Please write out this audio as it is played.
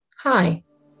Hi,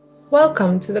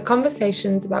 welcome to the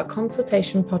Conversations About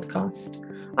Consultation podcast.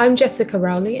 I'm Jessica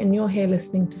Rowley, and you're here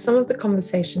listening to some of the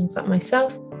conversations that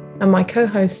myself and my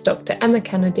co-hosts Dr. Emma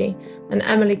Kennedy and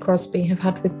Emily Crosby have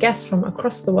had with guests from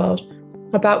across the world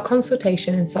about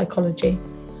consultation in psychology.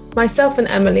 Myself and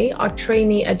Emily are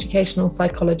trainee educational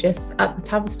psychologists at the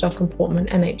Tavistock and Portman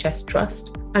NHS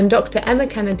Trust, and Dr. Emma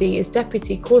Kennedy is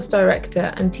Deputy Course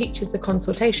Director and teaches the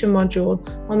consultation module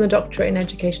on the Doctorate in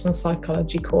Educational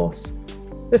Psychology course.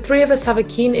 The three of us have a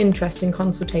keen interest in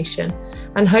consultation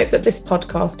and hope that this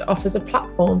podcast offers a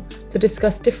platform to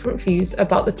discuss different views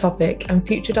about the topic and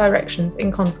future directions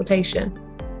in consultation.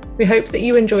 We hope that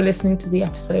you enjoy listening to the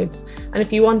episodes, and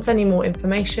if you want any more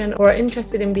information or are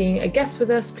interested in being a guest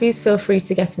with us, please feel free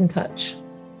to get in touch.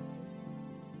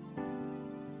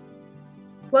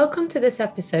 Welcome to this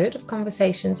episode of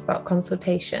Conversations About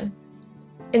Consultation.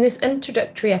 In this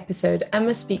introductory episode,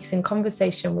 Emma speaks in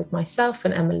conversation with myself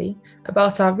and Emily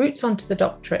about our routes onto the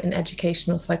Doctorate in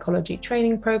Educational Psychology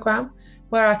training programme,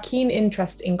 where our keen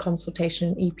interest in consultation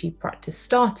and EP practice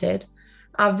started,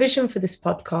 our vision for this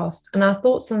podcast, and our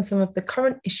thoughts on some of the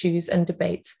current issues and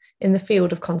debates in the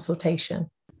field of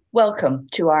consultation. Welcome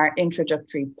to our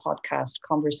introductory podcast,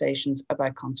 Conversations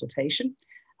About Consultation.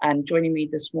 And joining me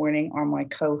this morning are my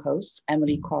co-hosts,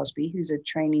 Emily Crosby, who's a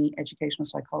trainee educational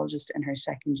psychologist in her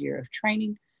second year of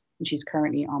training, and she's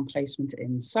currently on placement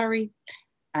in Surrey.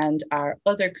 And our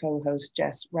other co-host,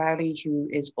 Jess Rowley, who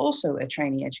is also a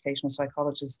trainee educational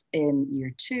psychologist in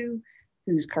year 2,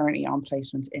 who's currently on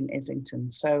placement in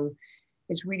Islington. So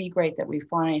it's really great that we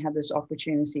finally had this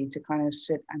opportunity to kind of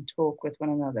sit and talk with one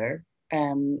another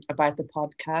about the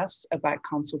podcast, about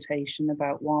consultation,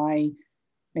 about why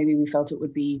maybe we felt it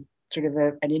would be sort of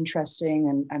an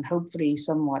interesting and hopefully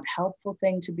somewhat helpful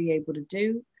thing to be able to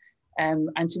do,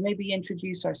 and to maybe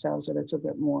introduce ourselves a little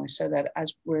bit more so that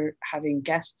as we're having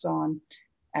guests on,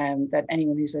 that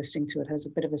anyone who's listening to it has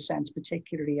a bit of a sense,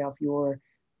 particularly of your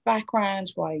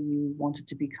backgrounds, why you wanted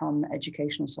to become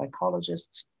educational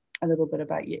psychologists, a little bit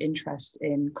about your interest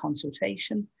in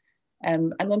consultation,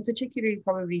 and then particularly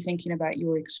probably thinking about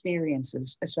your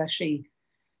experiences, especially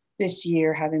this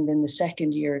year having been the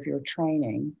second year of your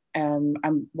training,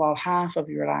 and while half of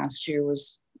your last year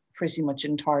was pretty much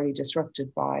entirely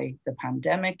disrupted by the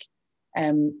pandemic,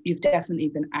 you've definitely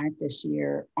been out this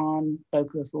year on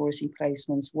local authority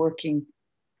placements, working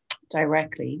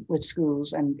directly with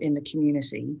schools and in the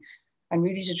community, and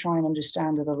really to try and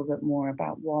understand a little bit more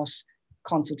about what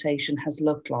consultation has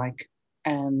looked like,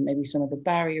 maybe some of the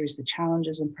barriers, the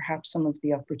challenges, and perhaps some of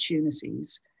the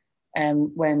opportunities,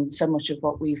 when so much of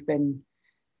what we've been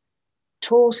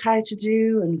taught how to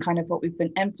do and kind of what we've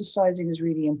been emphasizing is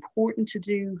really important to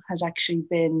do has actually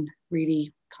been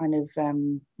really kind of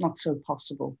not so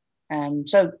possible.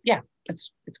 So yeah,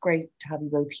 it's great to have you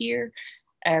both here.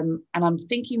 And I'm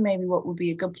thinking maybe what would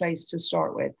be a good place to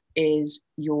start with is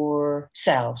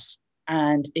yourselves.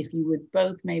 And if you would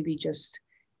both maybe just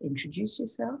introduce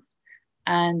yourself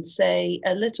and say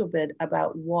a little bit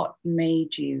about what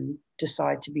made you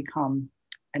decide to become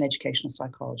an educational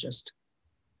psychologist.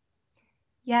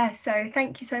 Yeah, so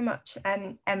thank you so much,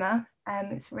 Emma.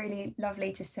 It's really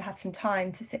lovely just to have some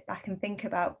time to sit back and think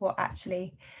about what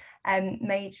actually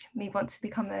made me want to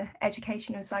become an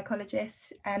educational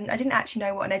psychologist. I didn't actually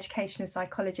know what an educational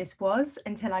psychologist was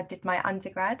until I did my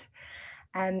undergrad.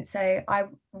 So I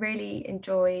really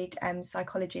enjoyed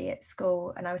psychology at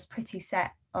school, and I was pretty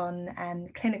set on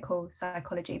clinical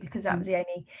psychology because that was the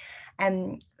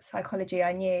only psychology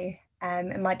I knew.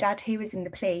 And my dad, he was in the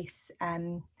police,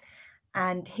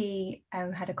 and he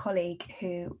had a colleague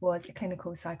who was a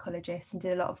clinical psychologist and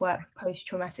did a lot of work with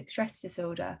post-traumatic stress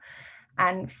disorder.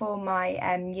 And for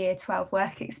my year 12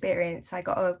 work experience, I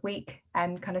got a week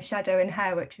kind of shadow in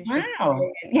her, which was just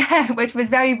brilliant. Yeah, which was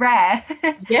very rare.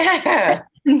 Yeah.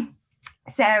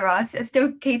 Sarah, I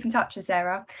still keep in touch with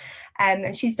Sarah,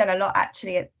 and she's done a lot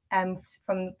actually at,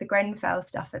 from the Grenfell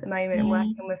stuff at the moment, and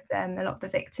working with a lot of the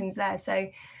victims there. So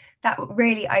that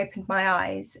really opened my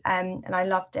eyes, and I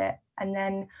loved it. And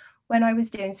then when I was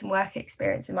doing some work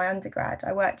experience in my undergrad,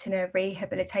 I worked in a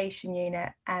rehabilitation unit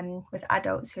with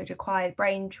adults who had acquired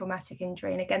brain traumatic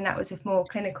injury. And again, that was with more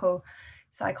clinical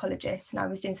psychologists. And I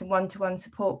was doing some one-to-one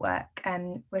support work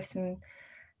with some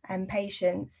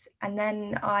patients. And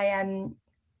then I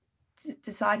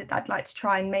decided that I'd like to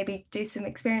try and maybe do some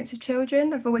experience with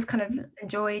children. I've always kind of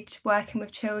enjoyed working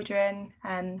with children.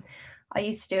 I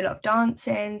used to do a lot of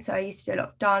dancing, so I used to do a lot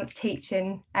of dance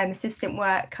teaching and assistant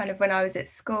work kind of when I was at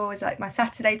school. It was like my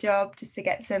Saturday job just to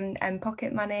get some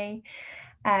pocket money.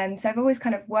 So I've always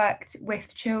kind of worked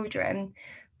with children,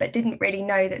 but didn't really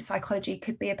know that psychology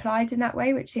could be applied in that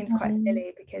way, which seems quite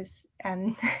silly because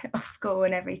of school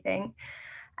and everything.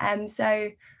 So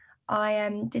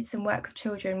I did some work with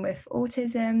children with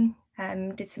autism,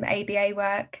 did some ABA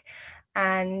work,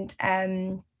 and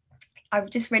I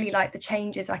just really liked the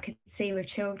changes I could see with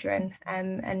children,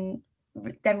 and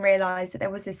then realised that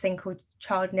there was this thing called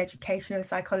child and educational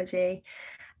psychology,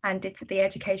 and did the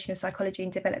educational psychology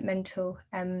and developmental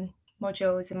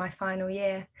modules in my final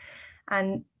year.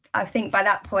 And I think by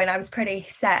that point I was pretty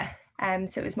set,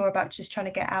 so it was more about just trying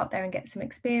to get out there and get some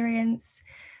experience.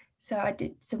 So I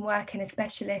did some work in a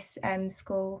specialist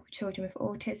school for children with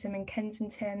autism in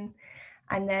Kensington.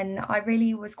 And then I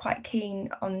really was quite keen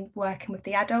on working with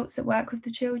the adults that work with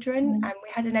the children. And we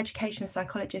had an educational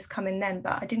psychologist come in then,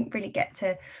 but I didn't really get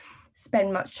to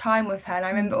spend much time with her. And I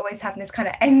remember always having this kind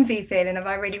of envy feeling of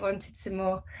I really wanted some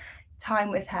more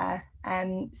time with her.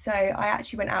 So I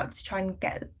actually went out to try and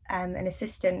get an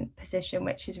assistant position,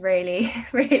 which is really,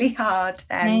 really hard.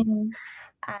 And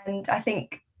I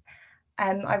think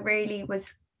I really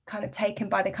was kind of taken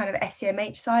by the kind of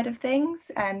SEMH side of things,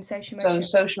 social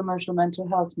emotional mental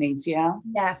health needs,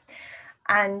 yeah,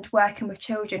 and working with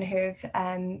children who've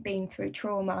been through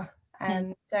trauma.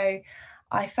 So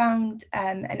I found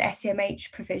an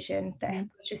SEMH provision that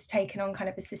was just taken on kind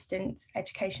of assistant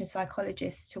educational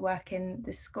psychologists to work in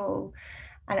the school,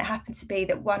 and it happened to be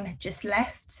that one had just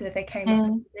left, so they came up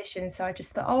with a position. So I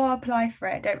just thought, I'll apply for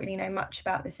it. I don't really know much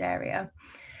about this area.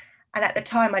 And at the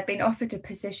time, I'd been offered a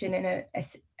position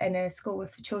in a school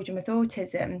for children with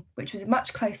autism, which was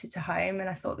much closer to home. And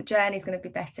I thought the journey's going to be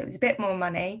better. It was a bit more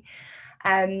money.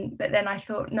 But then I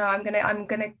thought, no, I'm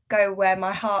gonna go where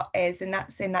my heart is, and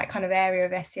that's in that kind of area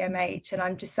of SEMH. And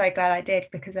I'm just so glad I did,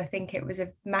 because I think it was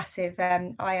a massive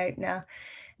eye-opener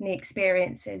in the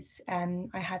experiences I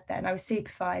had there. And I was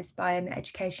supervised by an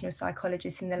educational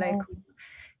psychologist in the local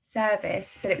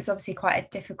service, but it was obviously quite a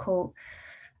difficult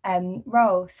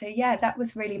role. So yeah, that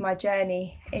was really my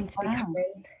journey into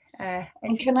becoming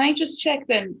and can I just check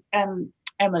then,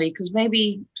 Emily, because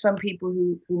maybe some people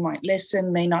who might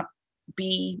listen may not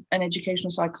be an educational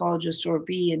psychologist or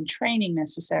be in training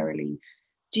necessarily.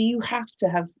 Do you have to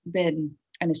have been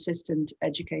an assistant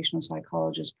educational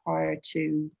psychologist prior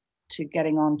to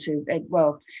getting on to,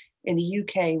 well, in the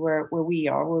UK where we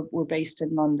are, we're based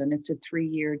in London, it's a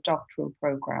 3-year doctoral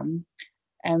program.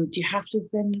 Do you have to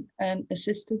have been an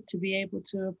assistant to be able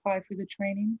to apply for the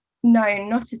training? No,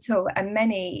 not at all. And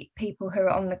many people who are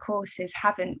on the courses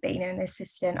haven't been an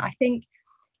assistant. I think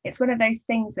it's one of those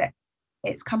things that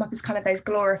it's come up as kind of those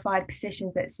glorified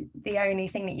positions that's the only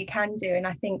thing that you can do. And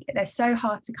I think they're so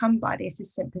hard to come by, the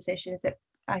assistant positions, that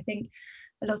I think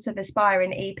a lot of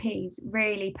aspiring EPs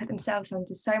really put themselves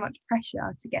under so much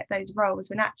pressure to get those roles,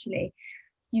 when actually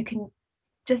you can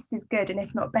just as good, and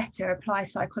if not better, apply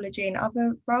psychology in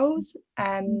other roles.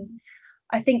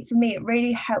 I think for me, it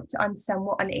really helped to understand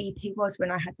what an EP was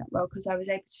when I had that role, because I was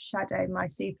able to shadow my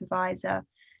supervisor,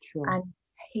 and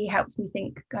he helps me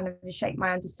think, kind of shape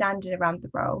my understanding around the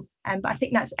role. But I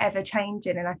think that's ever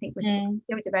changing, and I think we're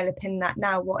still developing that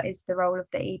now. What is the role of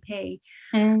the EP?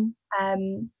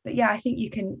 But yeah, I think you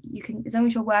can, as long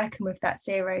as you're working with that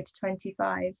 0 to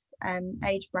 25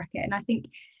 age bracket. And I think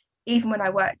even when I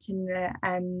worked in the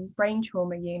brain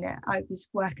trauma unit, I was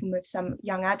working with some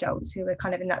young adults who were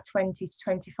kind of in that 20 to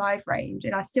 25 range.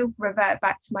 And I still revert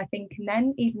back to my thinking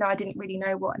then, even though I didn't really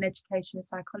know what an educational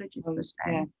psychologist was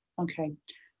then. Yeah, okay.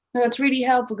 No, that's really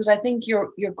helpful, because I think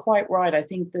you're quite right. I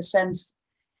think the sense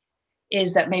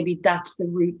is that maybe that's the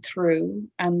route through,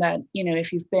 and that, you know,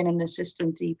 if you've been an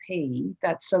assistant EP,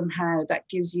 that somehow that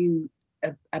gives you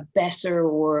a better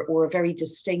or a very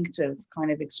distinctive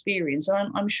kind of experience.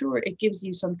 I'm sure it gives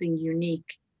you something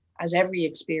unique, as every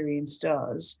experience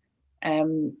does.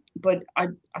 But I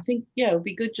think, yeah, it would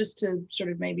be good just to sort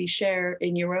of maybe share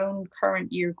in your own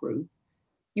current year group.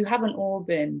 You haven't all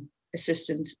been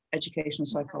assistant educational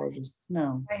psychologists,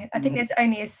 no. I think there's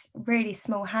only a really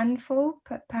small handful,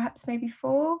 perhaps maybe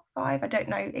 4, 5, I don't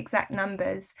know exact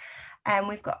numbers.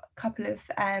 We've got a couple of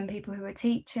people who are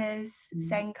teachers,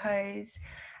 Senkos,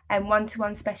 and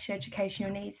one-to-one special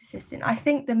educational needs assistant. I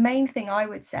think the main thing I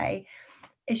would say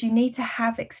is you need to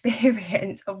have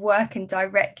experience of working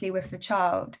directly with a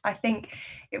child. I think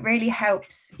it really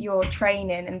helps your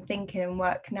training and thinking and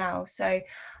work now. So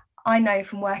I know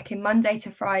from working Monday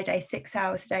to Friday, 6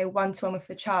 hours a day, one-to-one with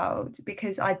a child,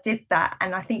 because I did that.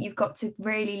 And I think you've got to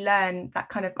really learn that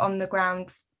kind of on the ground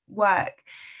work,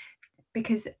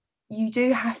 because you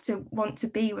do have to want to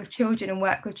be with children and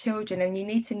work with children, and you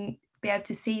need to be able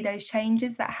to see those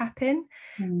changes that happen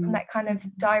from that kind of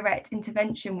direct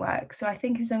intervention work. So I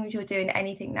think as long as you're doing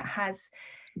anything that has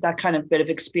that kind of bit of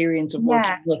experience of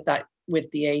working with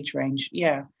the age range.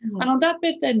 Yeah. And on that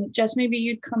bit then, Jess, maybe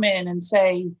you'd come in and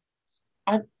say,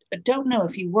 I don't know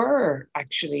if you were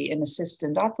actually an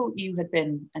assistant. I thought you had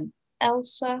been an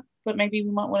ELSA, but maybe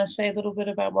we might want to say a little bit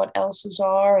about what ELSAs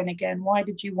are. And again, why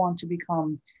did you want to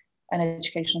become an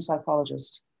educational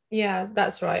psychologist? Yeah,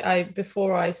 that's right.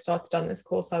 Before I started on this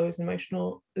course, I was an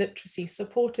emotional literacy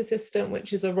support assistant,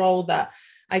 which is a role that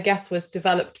I guess was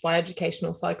developed by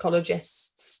educational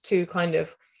psychologists to kind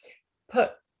of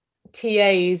put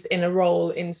TAs in a role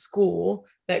in school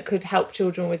that could help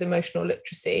children with emotional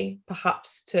literacy,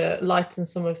 perhaps to lighten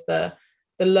some of the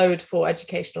load for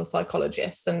educational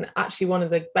psychologists. And actually one of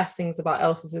the best things about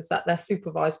ELSAs is that they're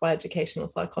supervised by educational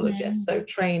psychologists, so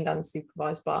trained and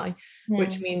supervised by,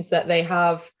 which means that they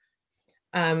have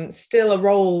still a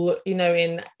role, you know,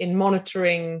 in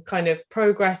monitoring kind of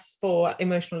progress for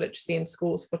emotional literacy in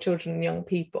schools for children and young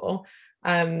people,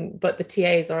 but the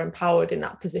TAs are empowered in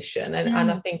that position,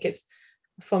 and I think it's,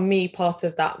 for me, part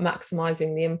of that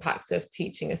maximizing the impact of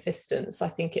teaching assistants. I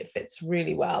think it fits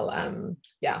really well.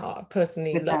 I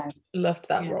personally loved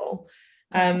that role.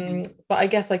 But I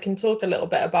guess I can talk a little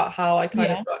bit about how I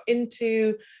kind of got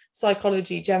into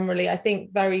psychology generally. I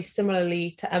think very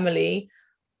similarly to Emily,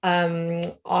 I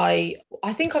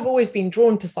think I've always been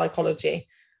drawn to psychology,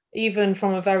 even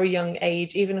from a very young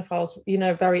age. Even if I was, you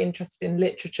know, very interested in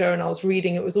literature and I was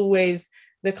reading, it was always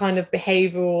the kind of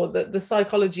behavioral, the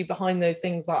psychology behind those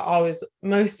things that I was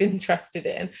most interested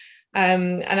in.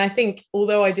 And I think,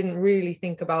 although I didn't really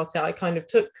think about it, I kind of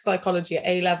took psychology at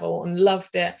A level and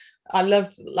loved it. I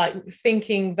loved like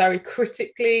thinking very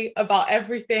critically about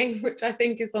everything, which I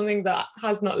think is something that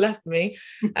has not left me.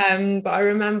 But I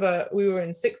remember we were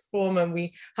in sixth form and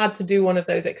we had to do one of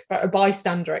those a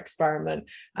bystander experiment.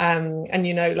 And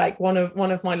you know, like one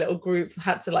of my little group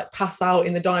had to like pass out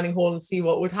in the dining hall and see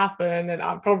what would happen. And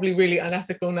I'm probably really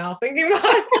unethical now thinking about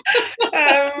it.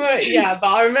 But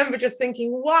I remember just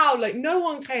thinking, wow, like no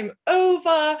one came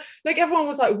over, like everyone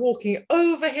was like walking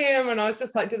over him, and I was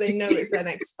just like, do they know it's an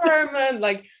experiment?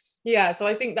 Like, yeah, so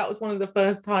I think that was one of the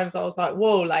first times I was like,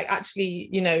 whoa, like actually,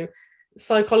 you know,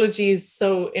 psychology is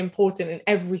so important in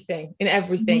everything, and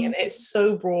it's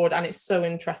so broad and it's so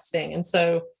interesting. And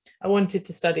so I wanted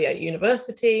to study at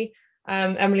university.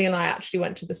 Emily and I actually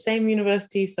went to the same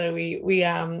university, so we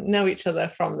know each other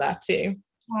from there too.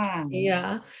 Wow.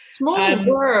 Yeah. Small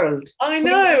world. I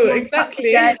know,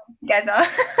 exactly. Together.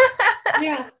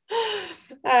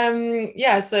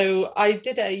 So I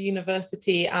did it at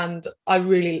university and I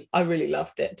really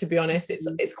loved it, to be honest.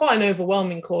 It's quite an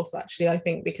overwhelming course actually, I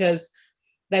think, because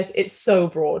it's so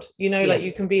broad, you know, like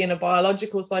you can be in a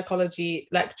biological psychology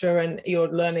lecture and you're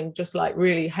learning just like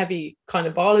really heavy kind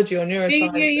of biology or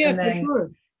neuroscience, and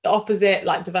then the opposite,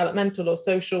 like developmental or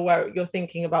social, where you're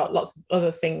thinking about lots of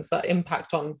other things that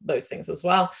impact on those things as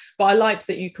well. But I liked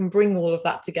that you can bring all of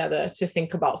that together to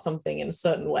think about something in a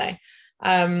certain way.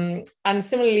 And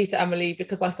similarly to Emily,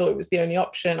 because I thought it was the only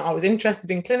option, I was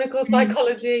interested in clinical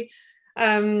psychology,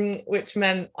 which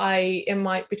meant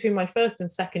between my first and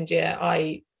second year,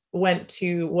 I went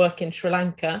to work in Sri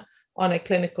Lanka on a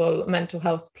clinical mental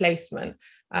health placement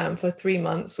for 3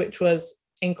 months, which was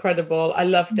incredible. I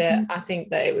loved it. I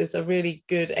think that it was a really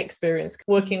good experience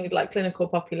working with like clinical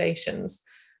populations.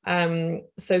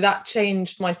 So that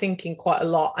changed my thinking quite a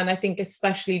lot. And I think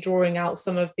especially drawing out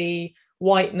some of the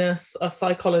whiteness of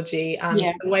psychology and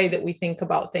the way that we think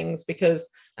about things,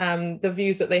 because the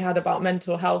views that they had about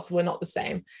mental health were not the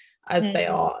same as they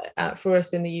are for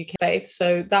us in the UK.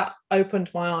 So that opened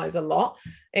my eyes a lot.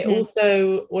 It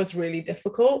also was really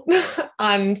difficult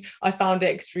and I found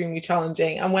it extremely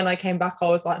challenging. And when I came back, I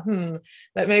was like,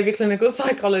 that maybe clinical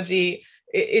psychology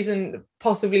isn't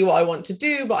possibly what I want to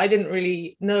do, but I didn't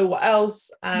really know what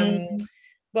else.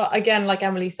 But again, like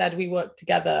Emily said, we worked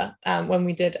together when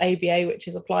we did ABA, which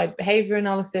is applied behavior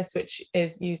analysis, which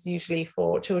is used usually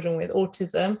for children with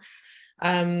autism.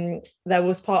 There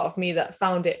was part of me that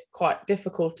found it quite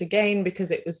difficult again because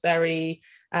it was very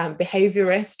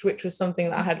behaviorist, which was something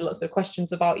that I had lots of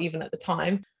questions about even at the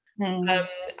time.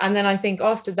 And then I think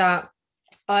after that,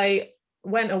 I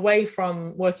went away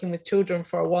from working with children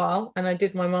for a while, and I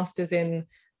did my master's in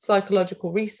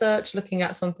psychological research, looking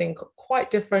at something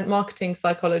quite different, marketing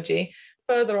psychology.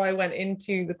 Further I went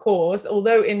into the course,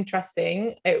 although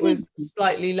interesting, it was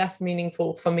slightly less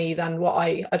meaningful for me than what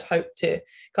I had hoped to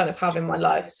kind of have in my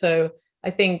life. So I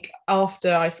think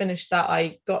after I finished that,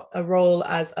 I got a role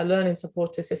as a learning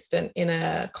support assistant in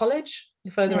a college,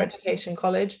 further education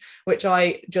college, which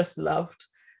I just loved.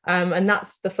 And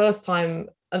that's the first time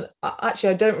actually,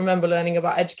 I don't remember learning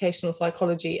about educational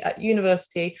psychology at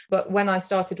university, but when I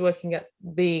started working at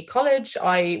the college,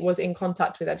 I was in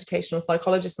contact with educational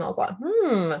psychologists, and I was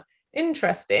like,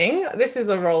 interesting. This is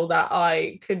a role that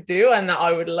I could do and that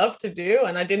I would love to do,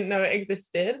 and I didn't know it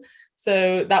existed.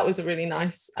 So that was a really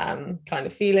nice kind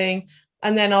of feeling.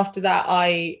 And then after that,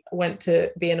 I went to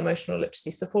be an emotional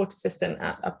literacy support assistant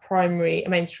at a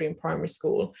mainstream primary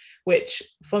school, which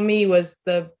for me was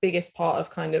the biggest part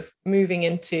of kind of moving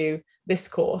into this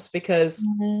course, because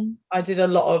I did a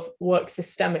lot of work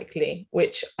systemically,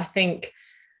 which I think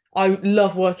I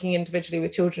love working individually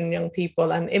with children and young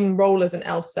people. And in role as an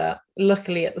ELSA,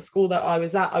 luckily at the school that I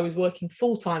was at, I was working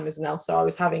full-time as an ELSA. I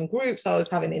was having groups, I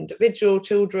was having individual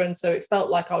children. So it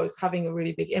felt like I was having a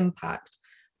really big impact.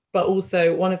 But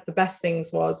also one of the best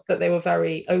things was that they were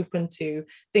very open to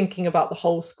thinking about the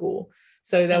whole school.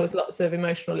 So there was lots of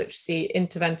emotional literacy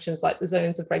interventions like the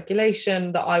zones of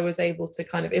regulation that I was able to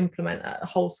kind of implement at a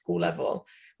whole school level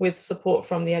with support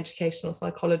from the educational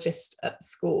psychologist at the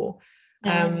school.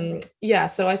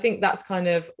 So I think that's kind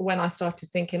of when I started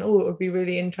thinking, it would be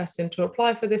really interesting to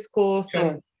apply for this course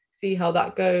and see how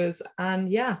that goes. And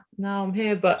now I'm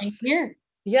here. But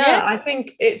I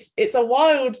think it's a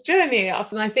wild journey.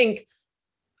 And I think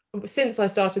since I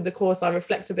started the course, I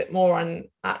reflect a bit more on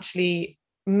actually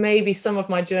maybe some of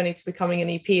my journey to becoming an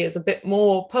EP is a bit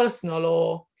more personal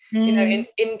or,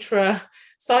 intra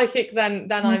psychic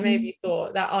than I maybe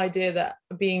thought. That idea that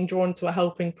being drawn to a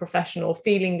helping professional,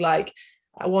 feeling like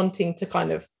wanting to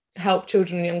kind of help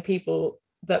children and young people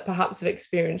that perhaps have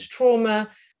experienced trauma.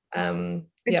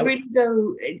 Really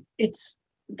though, it's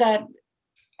that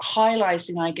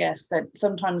highlighting, I guess, that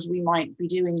sometimes we might be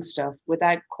doing stuff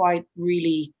without quite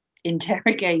really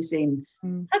interrogating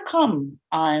how come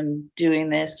I'm doing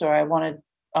this, or I want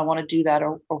to do that,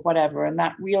 or whatever. And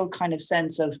that real kind of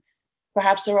sense of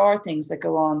perhaps there are things that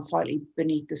go on slightly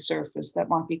beneath the surface that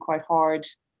might be quite hard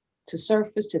to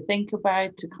surface, to think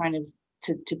about, to kind of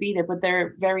to be there, but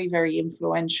they're very, very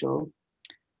influential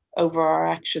over our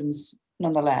actions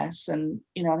nonetheless. And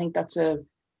I think it's a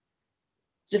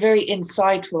very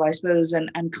insightful, I suppose, and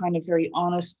kind of very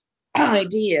honest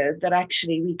idea that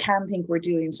actually we can think we're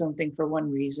doing something for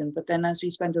one reason, but then as we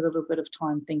spend a little bit of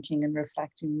time thinking and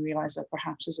reflecting, we realize that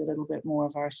perhaps there's a little bit more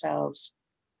of ourselves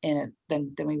in it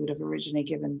than we would have originally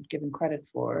given credit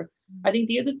for. I think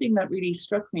the other thing that really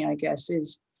struck me, I guess,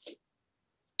 is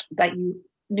that you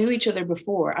knew each other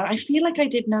before. And I feel like I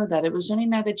did know that. It was only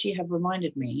now that you have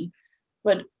reminded me,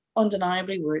 but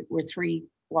undeniably we're three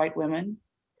white women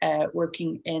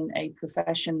working in a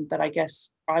profession that I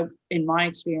guess in my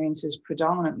experience is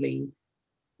predominantly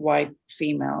white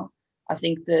female. I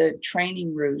think the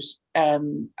training route,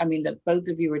 that both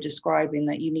of you are describing,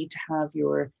 that you need to have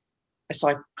a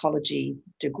psychology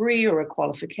degree or a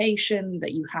qualification,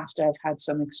 that you have to have had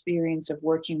some experience of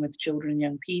working with children and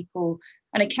young people.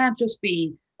 And it can't just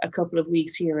be a couple of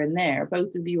weeks here and there.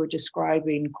 Both of you are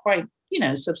describing quite,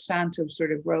 substantive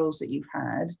sort of roles that you've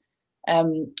had.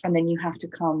 And then you have to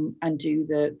come and do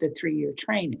the 3-year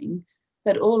training.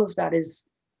 That all of that is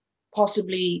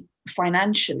possibly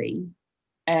financially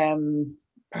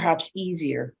perhaps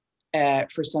easier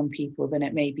for some people than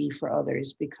it may be for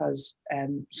others, because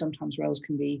sometimes roles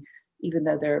can be, even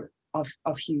though they're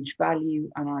of huge value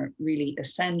and are really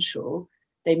essential,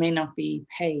 they may not be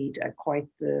paid at quite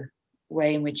the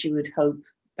way in which you would hope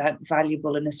that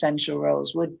valuable and essential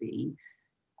roles would be.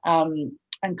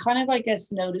 And kind of, I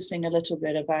guess, noticing a little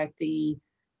bit about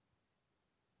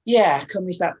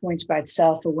coming to that point about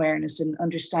self-awareness and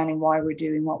understanding why we're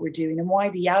doing what we're doing, and why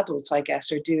the adults, I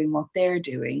guess, are doing what they're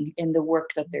doing in the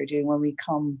work that they're doing when we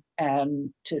come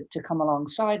to come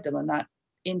alongside them, and that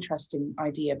interesting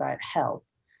idea about help.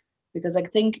 Because I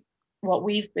think what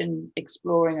we've been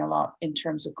exploring a lot in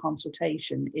terms of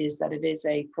consultation is that it is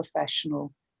a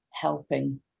professional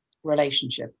helping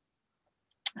relationship,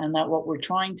 and that what we're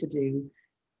trying to do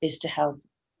is to help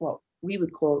what we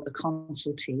would call a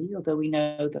consultee, although we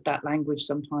know that language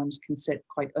sometimes can sit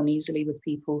quite uneasily with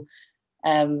people.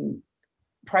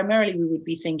 Primarily, we would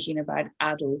be thinking about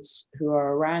adults who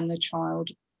are around the child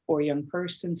or young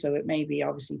person. So it may be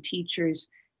obviously teachers,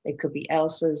 it could be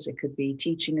ELSAs, it could be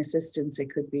teaching assistants,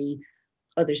 it could be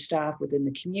other staff within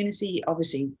the community.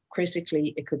 Obviously,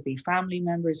 critically, it could be family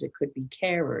members, it could be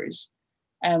carers.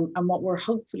 And what we're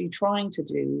hopefully trying to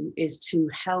do is to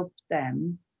help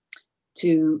them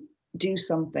to do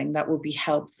something that will be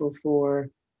helpful for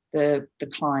the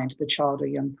client, the child or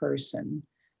young person.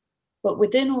 But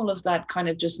within all of that, kind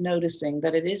of just noticing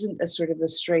that it isn't a sort of a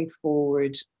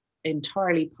straightforward,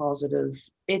 entirely positive,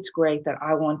 it's great that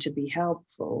I want to be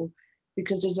helpful.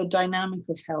 because there's a dynamic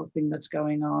of helping that's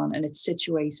going on, and it's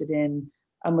situated in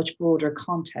a much broader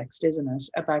context, isn't it?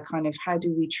 About kind of how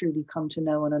do we truly come to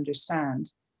know and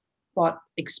understand what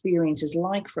experience is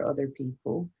like for other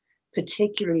people,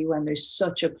 particularly when there's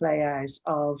such a play out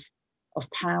of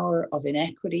power, of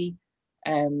inequity,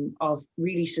 of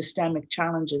really systemic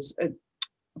challenges.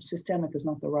 Systemic is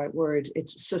not the right word.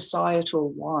 It's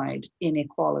societal wide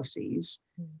inequalities,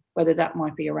 whether that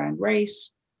might be around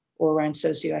race or around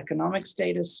socioeconomic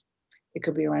status. It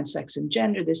could be around sex and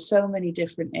gender. There's so many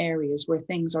different areas where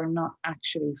things are not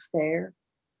actually fair.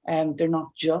 They're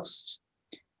not just.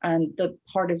 And that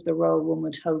part of the role, one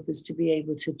would hope, is to be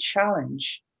able to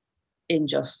challenge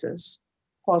injustice,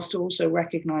 whilst also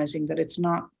recognizing that it's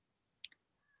not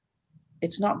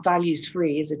values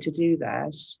free, is it, to do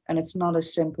that? And it's not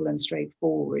as simple and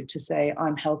straightforward to say,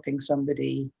 I'm helping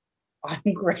somebody,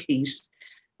 I'm great.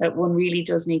 That one really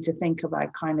does need to think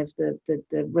about kind of the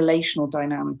relational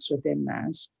dynamics within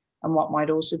that and what might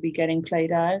also be getting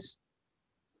played out.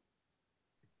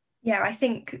 Yeah, I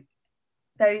think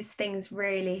those things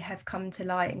really have come to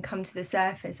light and come to the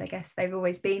surface. I guess they've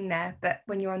always been there, but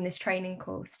when you're on this training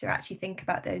course to actually think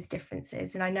about those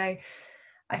differences. And I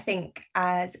think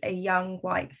as a young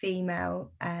white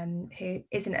female who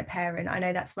isn't a parent, I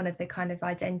know that's one of the kind of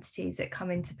identities that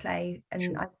come into play. And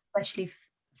sure. I especially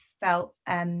felt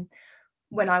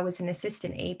when I was an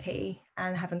assistant EP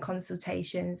and having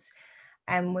consultations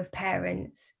with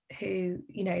parents who,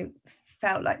 you know,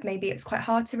 felt like maybe it was quite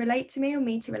hard to relate to me or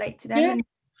me to relate to them.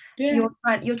 Yeah.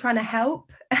 And you're trying to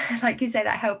help, like you say,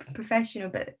 that help professional,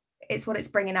 but it's what it's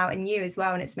bringing out in you as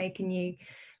well, and it's making you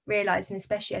realize, and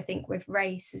especially I think with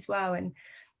race as well, and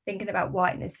thinking about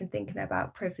whiteness and thinking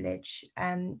about privilege,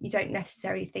 you don't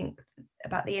necessarily think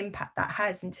about the impact that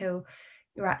has until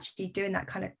you're actually doing that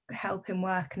kind of helping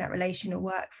work and that relational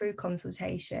work through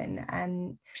consultation.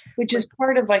 And which is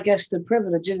part of, I guess, the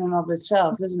privilege in and of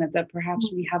itself, isn't it, that perhaps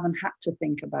we haven't had to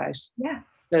think about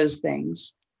those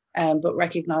things, but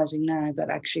recognizing now that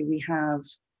actually we have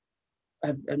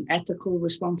an ethical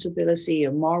responsibility,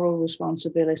 a moral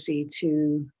responsibility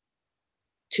to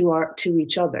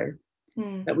each other,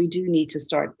 that we do need to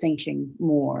start thinking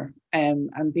more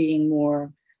and being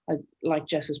more, like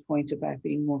Jess's point about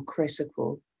being more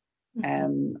critical,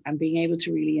 and being able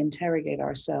to really interrogate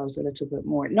ourselves a little bit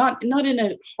more, not in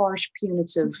a harsh,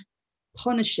 punitive,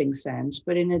 punishing sense,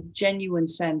 but in a genuine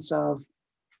sense of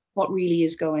what really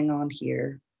is going on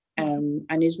here,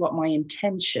 and is what my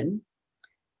intention,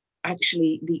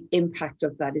 actually the impact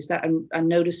of that is, that and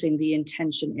noticing the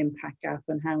intention impact gap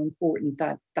and how important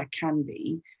that can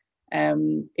be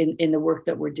in the work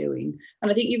that we're doing.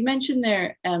 And I think you've mentioned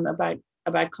there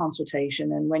about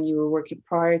consultation and when you were working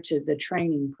prior to the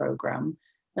training program,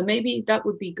 and maybe that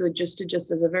would be good just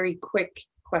as a very quick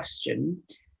question.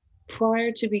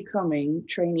 Prior to becoming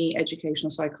trainee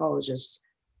educational psychologists,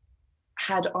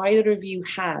 had either of you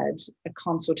had a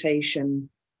consultation,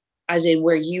 as in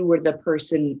where you were the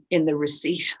person in the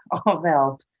receipt of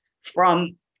help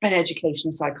from an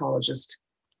educational psychologist?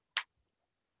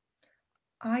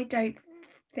 I don't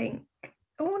think,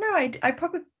 oh no, I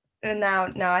probably, no,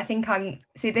 I think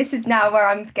this is now where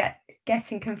I'm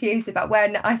getting confused about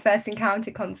when I first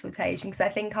encountered consultation, because I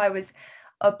think I was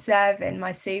observing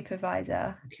my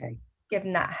supervisor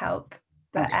giving that help,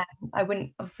 but I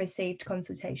wouldn't have received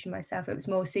consultation myself. It was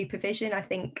more supervision, I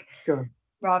think. Sure.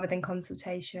 Rather than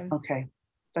consultation. Okay,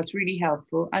 that's really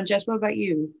helpful. And Jess, what about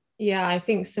you? Yeah, I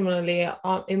think similarly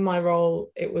in my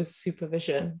role, it was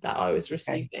supervision that I was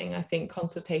receiving. I think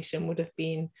consultation would have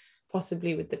been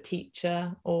possibly with the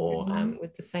teacher or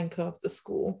with the Senko of the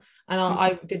school. And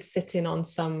I did sit in on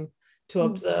some to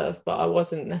observe, but I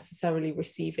wasn't necessarily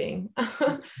receiving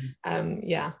the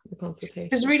consultation.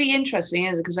 It's really interesting,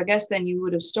 isn't it? Because I guess then you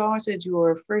would have started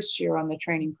your first year on the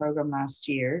training program last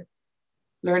year,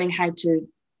 learning how to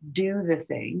do the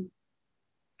thing,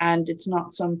 and it's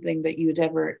not something that you'd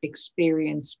ever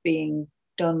experience being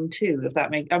done to, if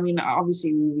that makes, I mean,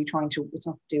 obviously we'll be trying to, it's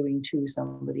not doing to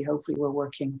somebody, hopefully we're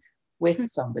working with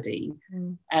somebody.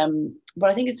 But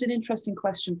I think it's an interesting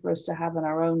question for us to have in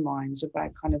our own minds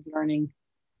about kind of learning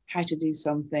how to do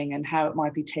something and how it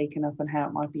might be taken up and how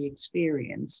it might be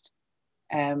experienced,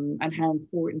 and how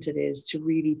important it is to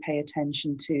really pay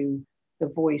attention to the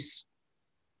voice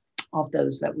of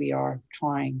those that we are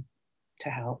trying to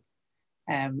help,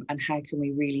 and how can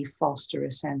we really foster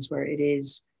a sense where it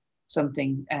is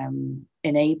something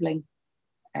enabling,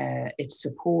 it's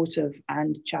supportive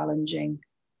and challenging,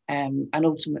 and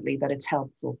ultimately that it's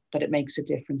helpful, that it makes a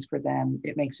difference for them,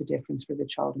 it makes a difference for the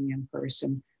child and young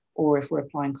person, or if we're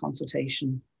applying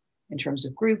consultation in terms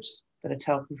of groups, that it's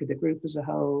helpful for the group as a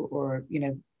whole, or, you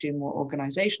know, do more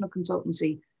organizational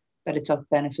consultancy, that it's of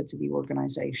benefit to the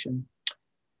organization.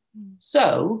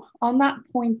 So on that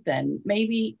point, then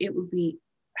maybe it would be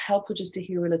helpful just to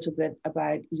hear a little bit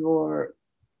about your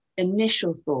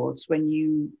initial thoughts when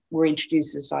you were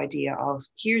introduced to this idea of,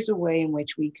 here's a way in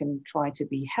which we can try to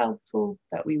be helpful,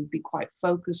 that we would be quite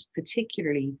focused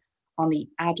particularly on the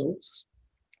adults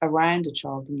around a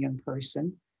child and young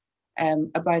person,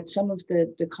 about some of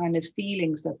the kind of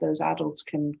feelings that those adults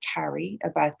can carry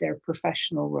about their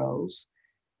professional roles,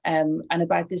 and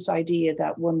about this idea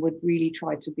that one would really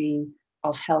try to be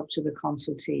of help to the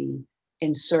consultee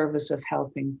in service of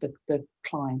helping the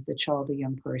client, the child or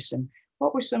young person.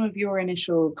 What were some of your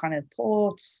initial kind of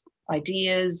thoughts,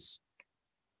 ideas,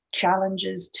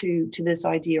 challenges to this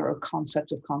idea or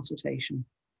concept of consultation?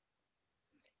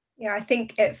 Yeah, I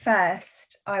think at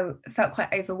first I felt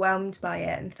quite overwhelmed by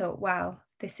it and thought, wow,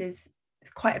 it's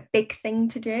quite a big thing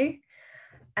to do.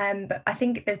 But I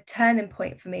think the turning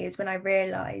point for me is when I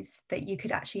realised that you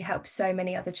could actually help so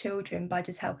many other children by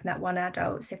just helping that one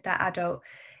adult. So if that adult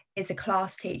is a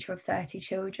class teacher of 30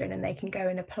 children and they can go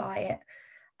and apply it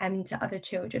to other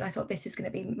children, I thought this is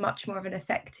going to be much more of an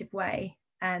effective way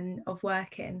of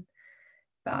working.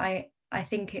 But I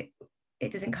think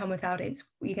it doesn't come without its,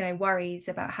 you know, worries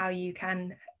about how you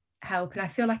can help. And I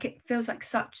feel like it feels like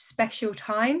such special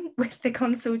time with the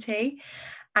consultee,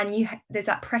 and there's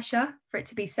that pressure for it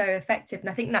to be so effective. And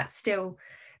I think that's still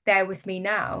there with me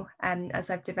now, as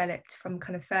I've developed from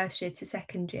kind of first year to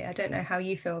second year. I don't know how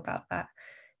you feel about that,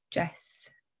 Jess.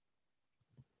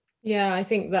 Yeah, I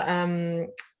think that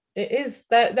it is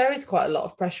there is quite a lot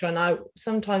of pressure, and I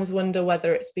sometimes wonder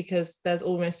whether it's because there's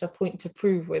almost a point to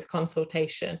prove with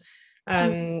consultation.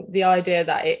 The idea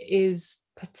that it is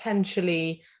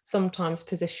potentially sometimes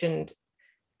positioned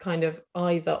kind of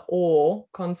either or,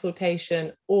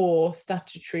 consultation or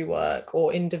statutory work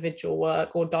or individual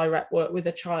work or direct work with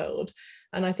a child.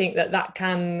 And I think that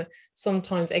can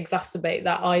sometimes exacerbate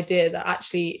that idea that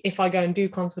actually, if I go and do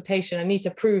consultation, I need to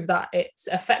prove that it's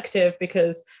effective,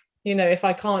 because, you know, if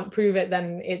I can't prove it,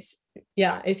 then it's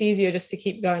easier just to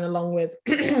keep going along with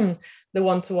the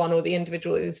one-to-one or the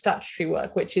individual, the statutory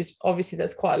work, which is obviously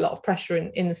there's quite a lot of pressure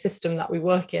in the system that we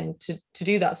work in to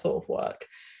do that sort of work.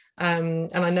 And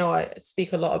I know I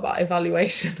speak a lot about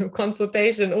evaluation of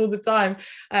consultation all the time,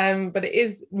 but it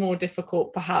is more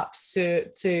difficult perhaps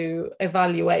to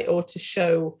evaluate or to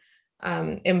show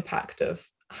impact of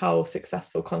how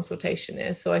successful consultation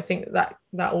is. So I think that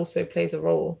also plays a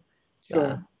role.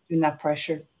 Sure, in that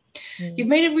pressure. You've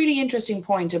made a really interesting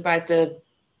point about the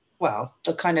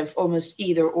kind of almost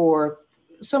either or,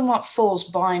 somewhat false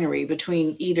binary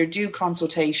between either do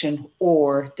consultation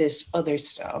or this other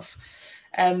stuff.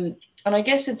 And I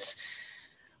guess it's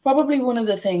probably one of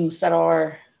the things that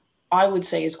I would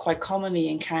say is quite commonly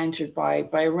encountered by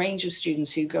a range of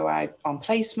students who go out on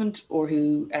placement or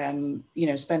who,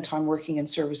 spend time working in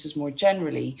services more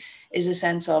generally, is a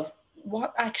sense of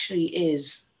what actually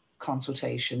is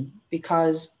consultation,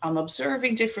 because I'm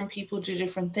observing different people do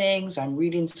different things. I'm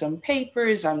reading some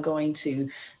papers, I'm going to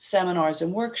seminars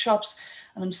and workshops,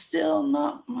 and I'm still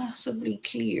not massively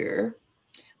clear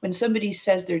when somebody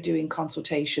says they're doing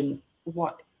consultation,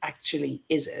 what actually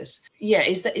is it? Yeah,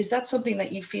 is that something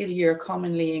that you feel you're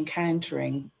commonly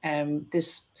encountering?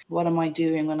 What am I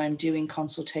doing when I'm doing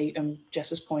consultation?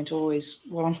 Jess's point always,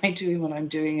 what am I doing when I'm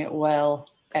doing it well?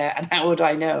 And how would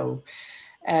I know?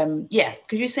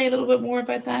 Could you say a little bit more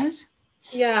about that?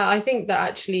 Yeah, I think that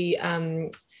actually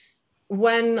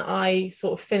when I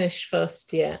sort of finished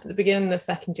first year, at the beginning of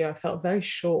second year, I felt very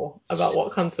sure about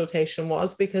what consultation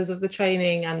was because of the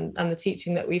training and the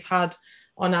teaching that we've had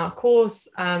on our course.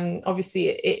 Obviously,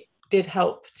 it did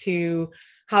help to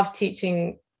have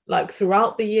teaching like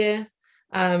throughout the year,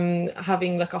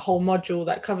 having like a whole module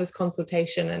that covers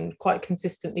consultation and quite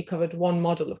consistently covered one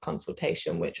model of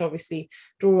consultation, which obviously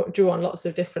drew on lots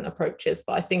of different approaches.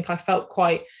 But I think I felt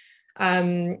quite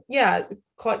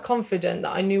confident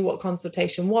that I knew what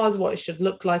consultation was, what it should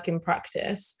look like in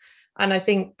practice. And I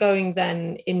think going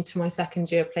then into my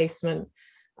second year placement,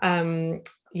 on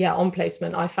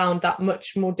placement, I found that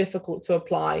much more difficult to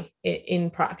apply in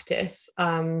practice.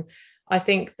 I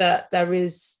think that there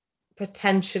is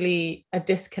potentially a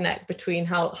disconnect between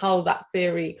how that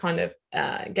theory kind of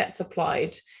gets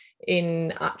applied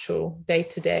in actual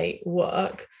day-to-day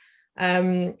work.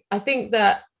 I think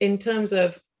that in terms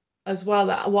of as well,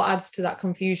 that what adds to that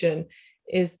confusion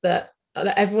is that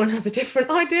everyone has a different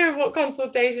idea of what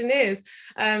consultation is.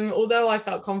 Although I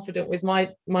felt confident with my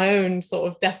own sort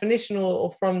of definitional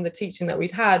or from the teaching that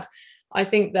we'd had, I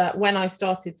think that when I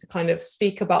started to kind of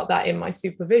speak about that in my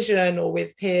supervision or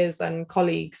with peers and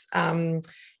colleagues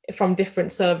from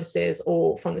different services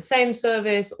or from the same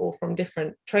service or from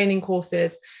different training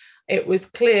courses, it was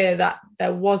clear that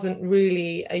there wasn't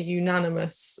really a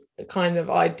unanimous kind of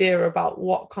idea about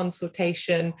what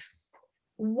consultation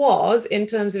was in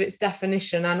terms of its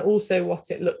definition and also what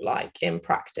it looked like in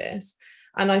practice.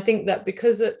 And I think that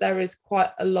because there is quite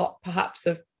a lot perhaps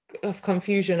of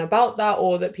confusion about that,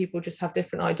 or that people just have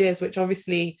different ideas, which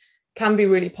obviously can be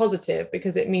really positive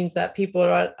because it means that people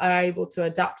are able to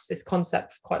adapt this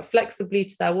concept quite flexibly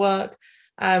to their work.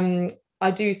 I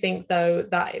do think, though,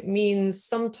 that it means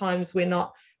sometimes we're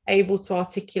not able to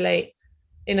articulate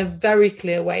in a very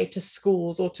clear way to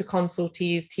schools or to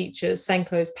consultees, teachers,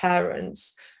 SENCOs,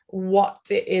 parents, what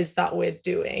it is that we're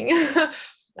doing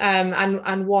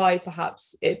and why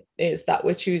perhaps it is that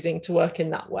we're choosing to work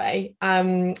in that way.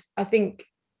 I think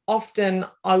often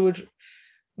I would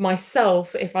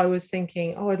myself, if I was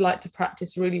thinking, oh, I'd like to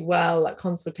practice really well at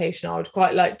consultation, I would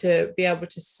quite like to be able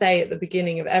to say at the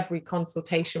beginning of every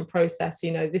consultation process,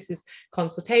 you know, this is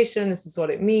consultation, this is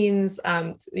what it means,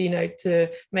 you know, to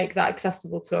make that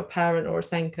accessible to a parent or a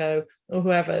SENCO or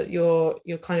whoever you're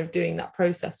kind of doing that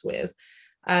process with.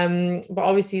 But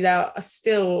obviously there are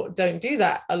still don't do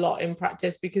that a lot in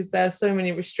practice because there's so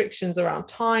many restrictions around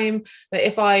time that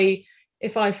if I,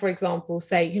 for example,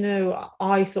 say, you know,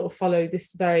 I sort of follow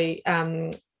this very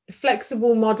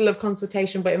flexible model of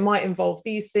consultation, but it might involve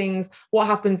these things. What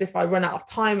happens if I run out of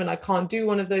time and I can't do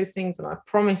one of those things and I've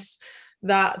promised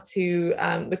that to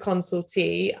the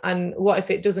consultee? And what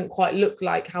if it doesn't quite look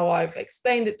like how I've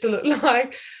explained it to look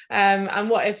like? And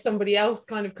what if somebody else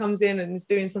kind of comes in and is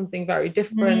doing something very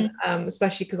different,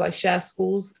 especially because I share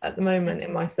schools at the moment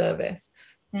in my service.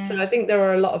 So I think there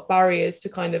are a lot of barriers to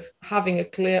kind of having a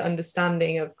clear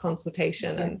understanding of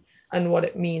consultation and what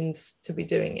it means to be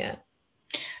doing it.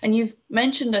 And you've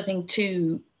mentioned, I think,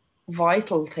 two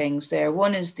vital things there.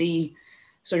 One is the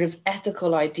sort of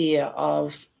ethical idea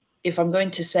of, if I'm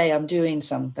going to say I'm doing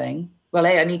something, well,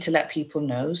 I need to let people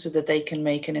know so that they can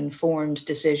make an informed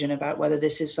decision about whether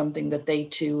this is something that they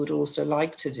too would also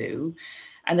like to do.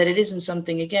 And that it isn't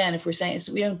something, again, if we're saying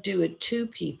we don't do it to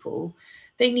people,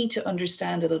 they need to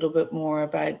understand a little bit more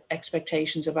about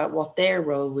expectations about what their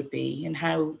role would be and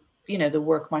how, you know, the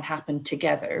work might happen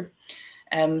together.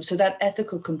 So that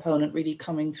ethical component really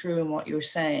coming through in what you're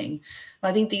saying. And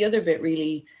I think the other bit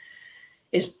really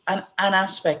is an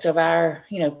aspect of our,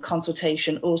 you know,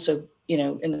 consultation also, you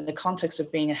know, in the context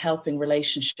of being a helping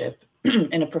relationship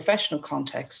in a professional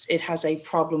context, it has a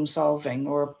problem solving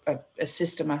or a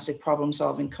systematic problem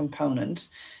solving component.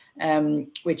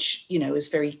 Which, you know, is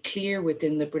very clear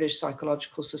within the British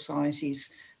Psychological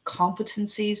Society's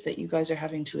competencies that you guys are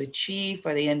having to achieve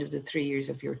by the end of the 3 years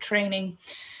of your training.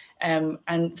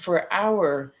 And for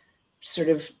our sort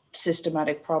of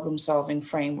systematic problem solving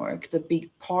framework, the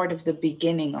big part of the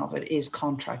beginning of it is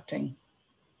contracting.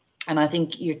 And I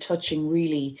think you're touching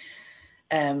really,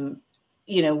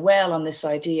 you know, well on this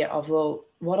idea of, well,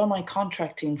 what am I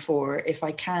contracting for if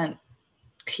I can't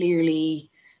clearly,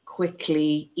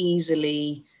 quickly,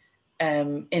 easily,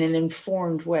 in an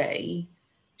informed way,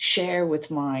 share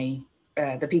with my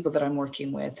the people that I'm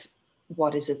working with,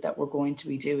 what is it that we're going to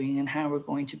be doing and how we're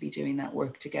going to be doing that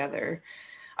work together.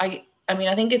 I mean,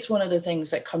 I think it's one of the things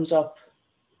that comes up,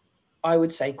 I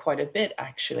would say quite a bit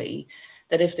actually,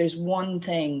 that if there's one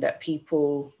thing that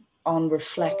people on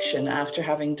reflection after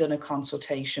having done a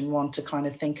consultation want to kind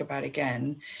of think about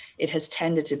again, it has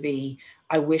tended to be,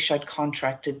 I wish I'd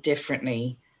contracted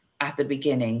differently at the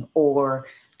beginning, or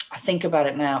I think about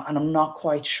it now and I'm not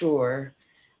quite sure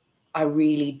I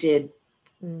really did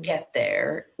get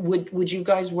there. Would you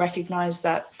guys recognize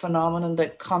that phenomenon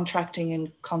that contracting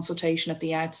and consultation at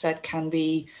the outset can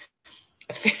be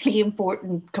a fairly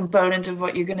important component of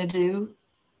what you're going to do?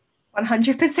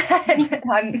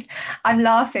 100%. I'm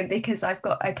laughing because I've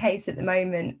got a case at the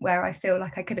moment where I feel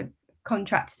like I could have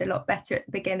contracted a lot better at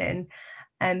the beginning,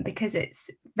 because it's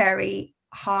very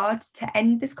hard to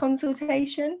end this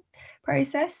consultation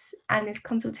process and this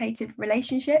consultative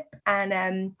relationship.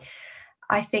 And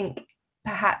I think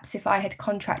perhaps if I had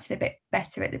contracted a bit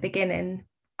better at the beginning,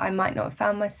 I might not have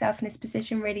found myself in this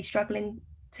position really struggling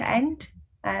to end.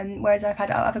 Whereas I've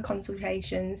had other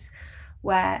consultations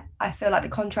where I feel like the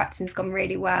contracting's gone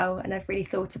really well, and I've really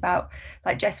thought about,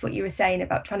 like Jess, what you were saying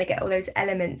about trying to get all those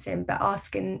elements in, but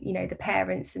asking, you know, the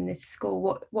parents in this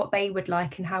school what they would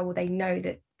like and how will they know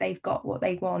that they've got what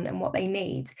they want and what they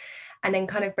need, and then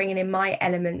kind of bringing in my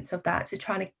elements of that, so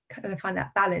trying to kind of find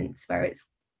that balance where it's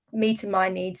meeting my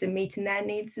needs and meeting their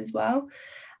needs as well.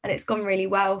 and it's gone really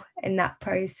well in that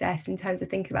process in terms of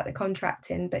thinking about the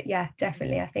contracting. But yeah,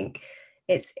 definitely, I think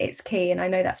it's key, and I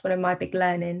know that's one of my big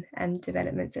learning and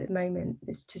developments at the moment,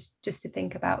 is just to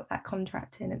think about that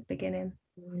contracting at the beginning.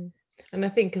 And I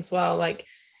think as well, like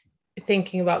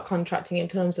thinking about contracting in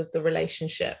terms of the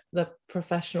relationship, the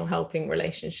professional helping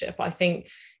relationship. I think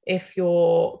if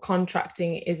your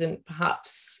contracting isn't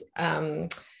perhaps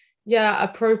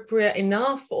appropriate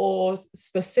enough or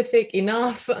specific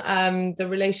enough, the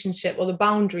relationship or the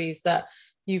boundaries that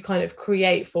you kind of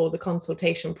create for the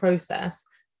consultation process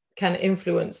can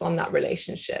influence on that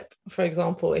relationship. For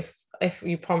example, if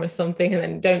you promise something and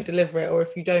then don't deliver it, or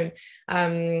if you don't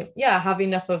have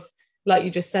enough of, like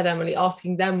you just said, Emily,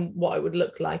 asking them what it would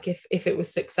look like if it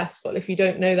was successful. If you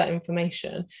don't know that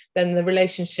information, then the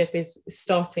relationship is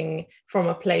starting from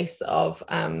a place of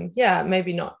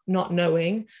maybe not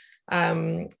knowing,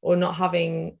 or not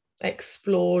having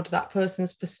explored that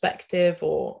person's perspective,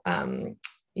 or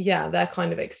their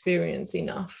kind of experience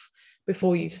enough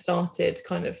before you've started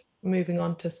kind of moving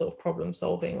on to sort of problem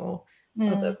solving or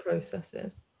other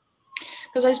processes.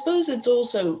 Because I suppose it's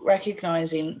also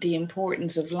recognizing the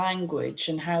importance of language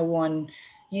and how one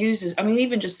uses, I mean,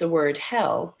 even just the word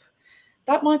help,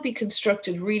 that might be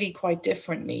constructed really quite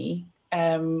differently,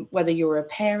 whether you're a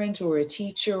parent or a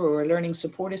teacher or a learning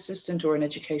support assistant or an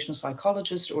educational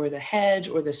psychologist or the head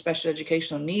or the special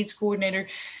educational needs coordinator.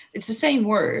 It's the same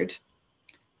word,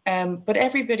 but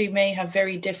everybody may have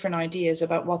very different ideas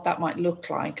about what that might look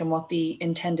like and what the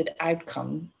intended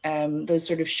outcome, those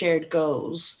sort of shared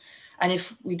goals. And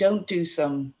if we don't do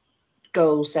some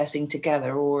goal setting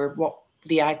together, or what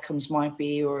the outcomes might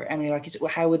be, or I mean, like,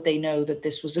 how would they know that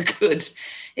this was a good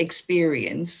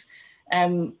experience?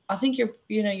 I think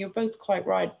you're both quite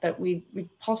right that we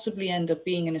possibly end up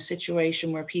being in a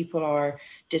situation where people are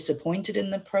disappointed in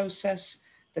the process,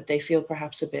 that they feel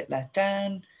perhaps a bit let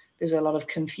down. There's a lot of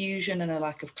confusion and a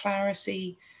lack of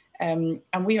clarity. And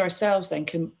we ourselves then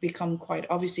can become quite,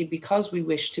 obviously, because we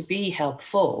wish to be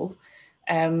helpful,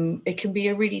 it can be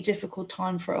a really difficult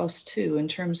time for us too, in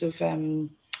terms of,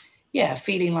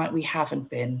 feeling like we haven't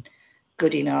been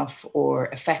good enough or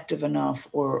effective enough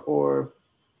or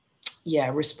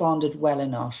responded well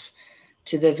enough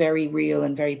to the very real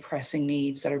and very pressing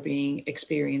needs that are being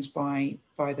experienced by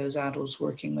those adults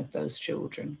working with those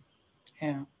children.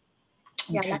 Yeah.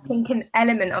 Okay. Yeah, and I think an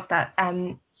element of that,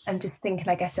 and just thinking,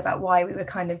 I guess, about why we were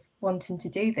kind of wanting to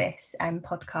do this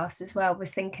podcast as well,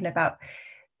 was thinking about,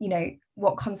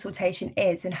 what consultation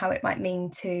is and how it might mean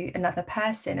to another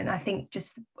person. And I think,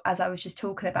 just as I was just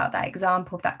talking about that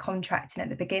example of that contracting at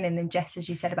the beginning, and Jess, as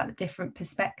you said, about the different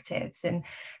perspectives and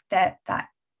that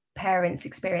parent's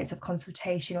experience of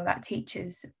consultation or that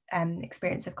teacher's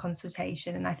experience of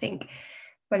consultation. And I think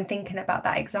when thinking about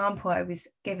that example I was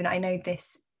given, I know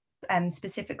this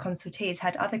specific consultee has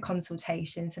had other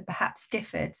consultations and perhaps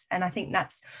differed. And I think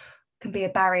that's can be a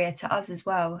barrier to us as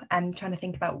well, and trying to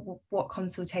think about what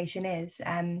consultation is,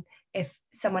 if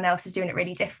someone else is doing it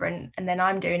really different and then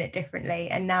I'm doing it differently,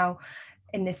 and now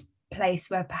in this place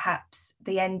where perhaps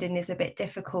the ending is a bit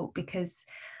difficult because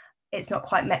it's not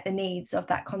quite met the needs of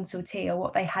that consultee or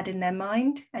what they had in their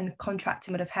mind, and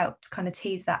contracting would have helped kind of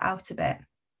tease that out a bit.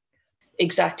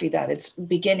 Exactly that. It's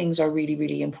beginnings are really,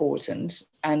 really important,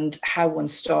 and how one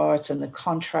starts and the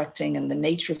contracting and the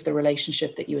nature of the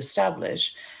relationship that you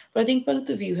establish. But I think both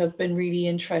of you have been really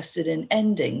interested in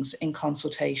endings in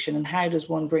consultation, and how does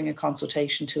one bring a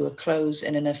consultation to a close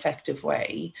in an effective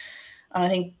way. And I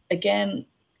think, again,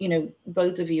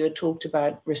 both of you had talked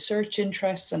about research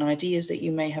interests and ideas that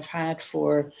you may have had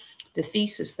for the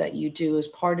thesis that you do as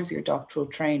part of your doctoral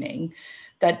training,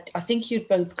 that I think you'd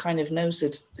both kind of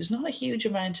noted there's not a huge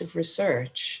amount of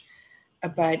research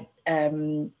about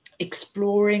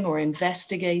exploring or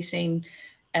investigating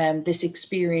this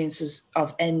experiences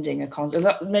of ending a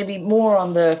conflict. Maybe more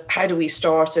on the how do we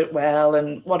start it well,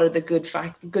 and what are the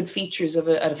good features of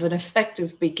an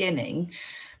effective beginning,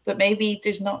 but maybe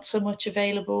there's not so much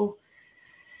available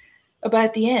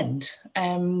about the end.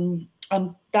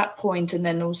 On that point, and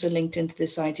then also linked into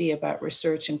this idea about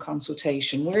research and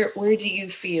consultation, where do you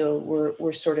feel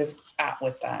we're sort of at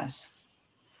with that?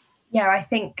 Yeah, I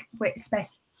think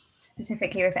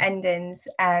specifically with endings,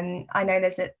 I know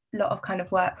there's a lot of kind of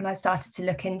work when I started to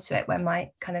look into it, when my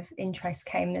kind of interest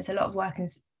came. There's a lot of work and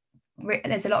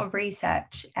there's a lot of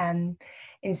research in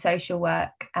social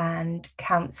work and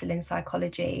counselling,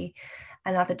 psychology,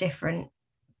 and other different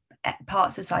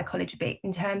parts of psychology. But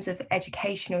in terms of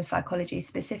educational psychology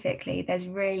specifically, there's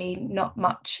really not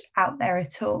much out there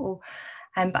at all.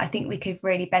 But I think we could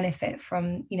really benefit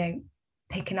from,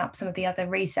 picking up some of the other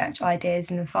research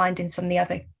ideas and the findings from the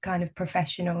other kind of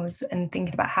professionals and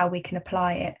thinking about how we can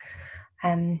apply it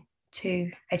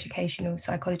to educational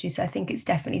psychology. So I think it's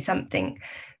definitely something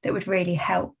that would really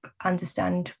help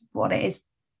understand what it is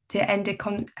to end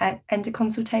a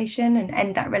consultation and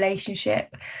end that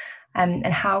relationship, and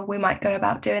how we might go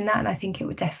about doing that. And I think it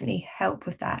would definitely help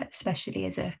with that, especially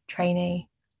as a trainee.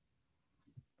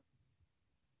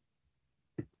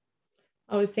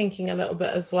 I was thinking a little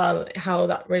bit as well how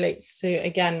that relates to,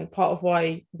 again, part of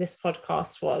why this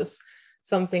podcast was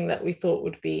something that we thought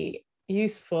would be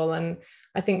useful. And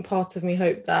I think part of me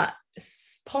hoped that,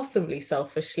 possibly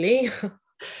selfishly,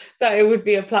 that it would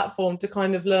be a platform to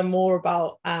kind of learn more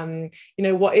about,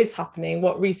 what is happening,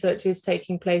 what research is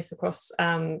taking place across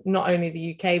not only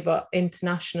the UK, but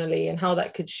internationally, and how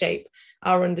that could shape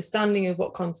our understanding of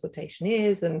what consultation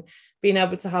is, and being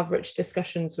able to have rich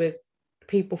discussions with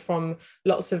people from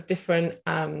lots of different,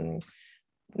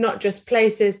 not just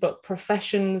places, but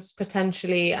professions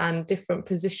potentially, and different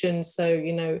positions.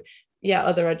 So,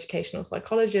 other educational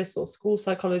psychologists or school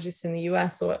psychologists in the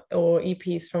US, or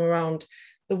EPs from around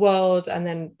the world, and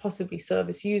then possibly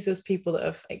service users, people that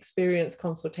have experienced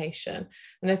consultation.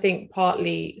 And I think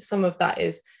partly some of that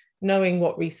is knowing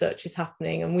what research is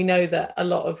happening. And we know that a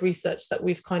lot of research that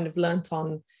we've kind of learnt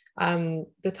on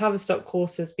the Tavistock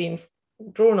course has been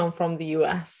drawn on from the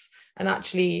US. And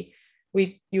actually,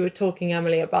 you were talking,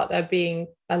 Emily, about there being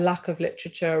a lack of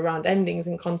literature around endings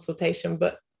in consultation,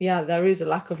 but yeah, there is a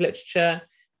lack of literature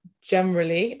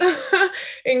generally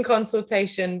in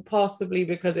consultation, possibly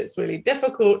because it's really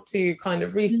difficult to kind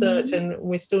of research, and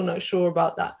we're still not sure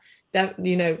about that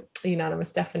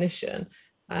unanimous definition.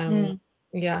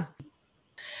 Yeah.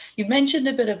 You mentioned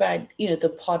a bit about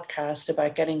the podcast,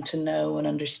 about getting to know and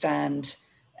understand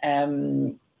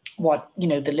what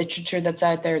the literature that's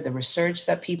out there, the research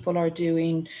that people are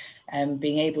doing, and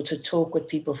being able to talk with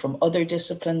people from other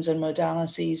disciplines and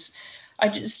modalities. I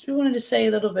just wanted to say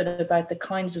a little bit about the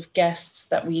kinds of guests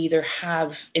that we either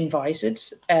have invited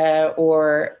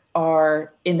or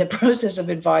are in the process of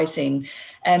advising,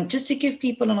 just to give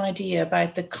people an idea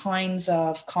about the kinds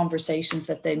of conversations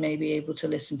that they may be able to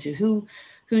listen to. Who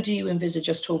do you envisage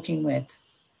us talking with?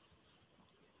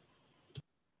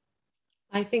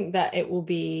 I think that it will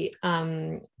be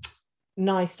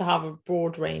nice to have a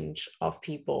broad range of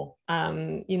people,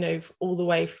 all the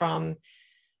way from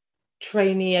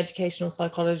trainee educational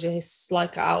psychologists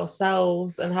like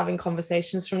ourselves, and having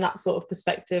conversations from that sort of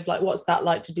perspective, like what's that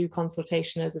like to do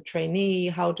consultation as a trainee,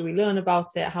 how do we learn about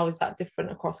it, how is that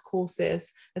different across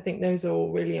courses. I think those are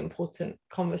all really important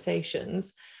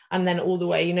conversations. And then all the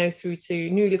way through to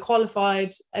newly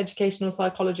qualified educational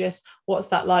psychologists, what's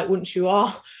that like once you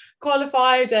are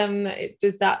qualified?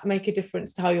 Does that make a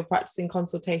difference to how you're practicing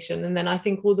consultation? And then I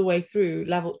think all the way through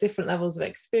different levels of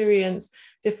experience,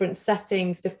 different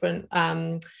settings, different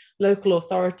local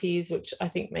authorities, which I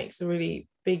think makes a really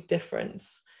big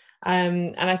difference.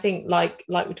 And I think like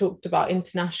we talked about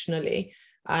internationally,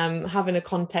 having a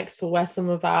context for where some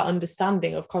of our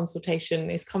understanding of consultation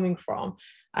is coming from.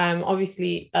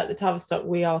 Obviously at the Tavistock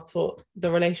we are taught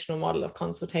the relational model of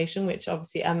consultation, which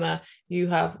obviously Emma, you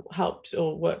have helped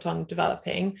or worked on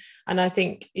developing. And I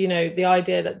think the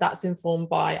idea that that's informed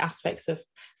by aspects of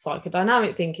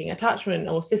psychodynamic thinking, attachment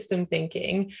or system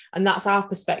thinking, and that's our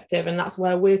perspective, and that's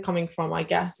where we're coming from, I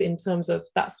guess, in terms of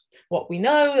that's what we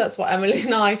know, that's what Emily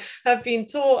and I have been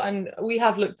taught, and we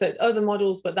have looked at other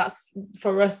models, but that's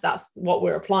for us, that's what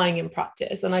we're applying in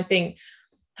practice. And I think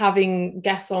having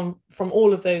guests on from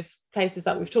all of those places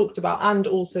that we've talked about, and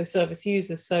also service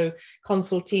users, so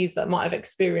consultees that might have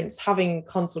experienced having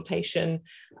consultation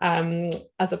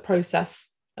as a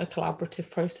process, a collaborative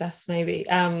process maybe,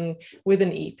 with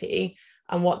an EP,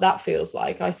 and what that feels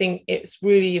like. I think it's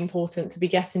really important to be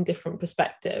getting different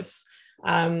perspectives,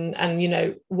 and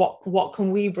what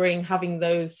can we bring, having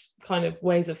those kind of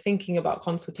ways of thinking about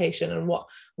consultation, and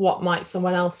what might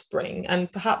someone else bring, and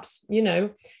perhaps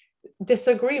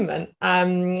disagreement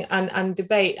and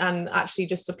debate, and actually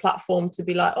just a platform to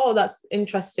be like, oh, that's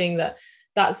interesting,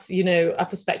 that's a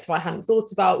perspective I hadn't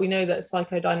thought about. We know that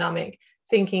psychodynamic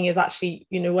thinking is actually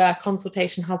where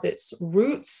consultation has its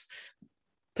roots,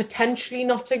 potentially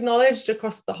not acknowledged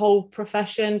across the whole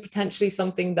profession, potentially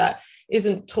something that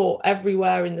isn't taught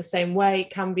everywhere in the same way.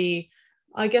 It can be,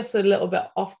 I guess, a little bit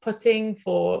off-putting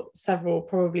for several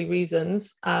probably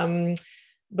reasons.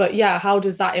 But yeah, how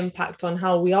does that impact on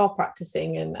how we are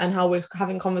practicing and how we're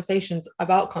having conversations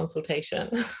about consultation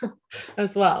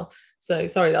as well? So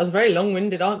sorry, that was a very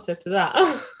long-winded answer to that.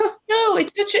 No,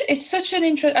 it's such an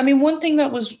interest. I mean, one thing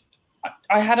that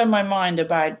I had in my mind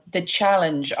about the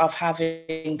challenge of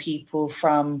having people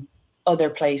from other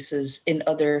places in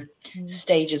other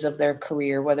stages of their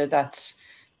career, whether that's,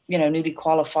 you know, newly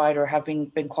qualified or having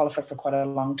been qualified for quite a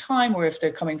long time, or if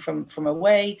they're coming from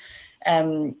away.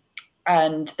 And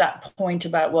that point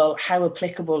about, well, how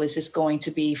applicable is this going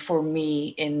to be for me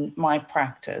in my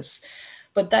practice?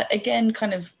 But that, again,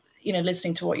 kind of, you know,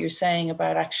 listening to what you're saying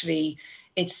about actually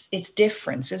it's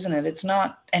difference, isn't it? It's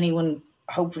not anyone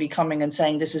hopefully coming and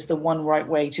saying this is the one right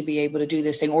way to be able to do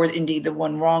this thing, or indeed the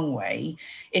one wrong way.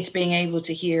 It's being able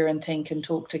to hear and think and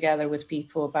talk together with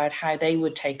people about how they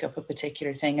would take up a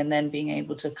particular thing, and then being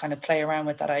able to kind of play around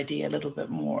with that idea a little bit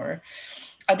more.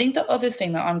 I think the other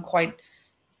thing that I'm quite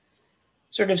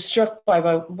sort of struck by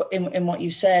in what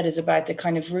you said is about the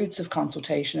kind of roots of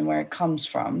consultation and where it comes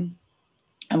from,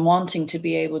 and wanting to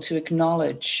be able to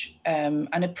acknowledge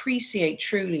and appreciate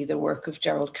truly the work of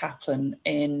Gerald Kaplan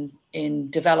in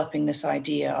developing this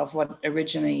idea of what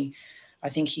originally I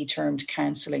think he termed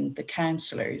counselling the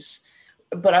counsellors.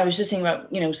 But I was just thinking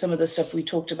about, you know, some of the stuff we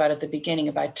talked about at the beginning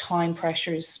about time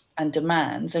pressures and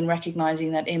demands, and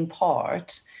recognizing that in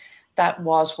part that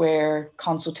was where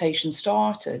consultation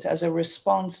started, as a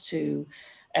response to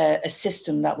a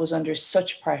system that was under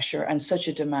such pressure and such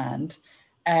a demand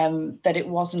that it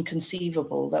wasn't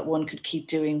conceivable that one could keep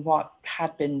doing what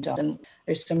had been done. And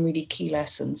there's some really key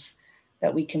lessons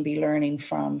that we can be learning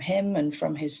from him and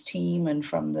from his team and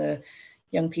from the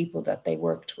young people that they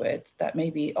worked with, that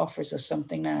maybe offers us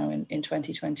something now in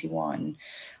 2021.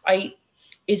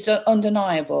 It's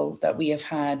undeniable that we have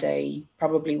had a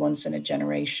probably once in a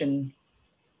generation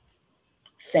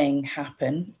thing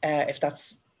happen, if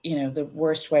that's, you know, the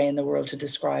worst way in the world to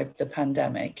describe the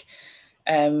pandemic.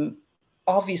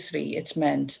 Obviously, it's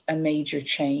meant a major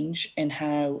change in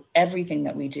how everything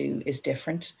that we do is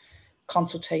different,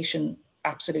 consultation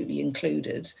absolutely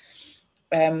included.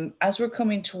 As we're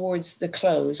coming towards the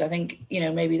close, I think, you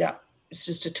know, maybe that is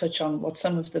just to touch on what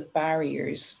some of the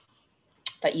barriers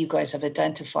that you guys have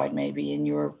identified maybe in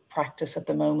your practice at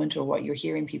the moment, or what you're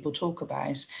hearing people talk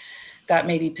about, that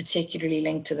may be particularly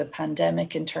linked to the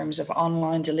pandemic in terms of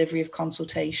online delivery of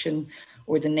consultation,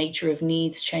 or the nature of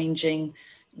needs changing,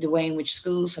 the way in which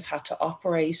schools have had to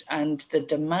operate, and the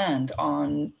demand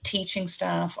on teaching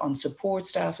staff, on support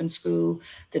staff in school,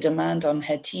 the demand on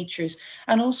head teachers,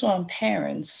 and also on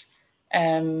parents,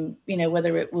 you know,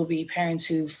 whether it will be parents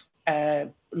who've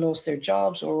lost their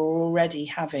jobs or are already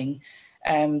having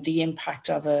the impact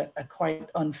of a quite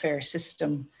unfair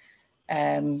system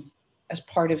as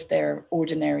part of their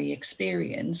ordinary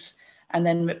experience. And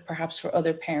then perhaps for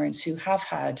other parents who have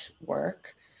had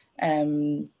work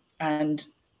and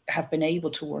have been able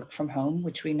to work from home,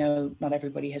 which we know not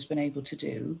everybody has been able to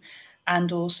do,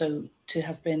 and also to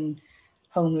have been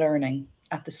home learning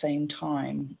at the same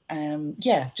time.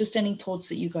 Yeah, just any thoughts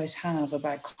that you guys have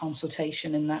about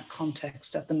consultation in that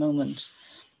context at the moment?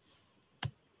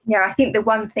 Yeah, I think the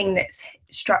one thing that's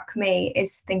struck me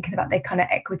is thinking about the kind of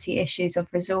equity issues of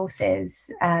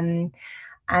resources,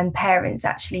 and parents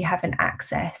actually having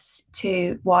access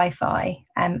to Wi-Fi,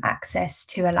 access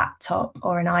to a laptop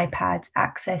or an iPad,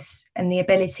 access and the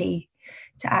ability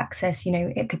to access, you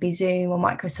know, it could be Zoom or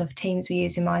Microsoft Teams we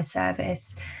use in my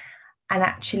service, and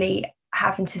actually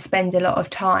having to spend a lot of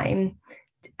time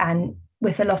and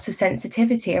with a lot of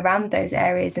sensitivity around those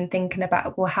areas, and thinking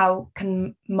about, well, how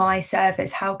can my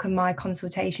service, how can my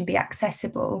consultation be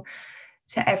accessible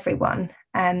to everyone?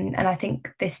 And I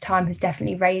think this time has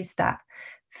definitely raised that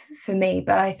for me,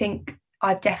 but I think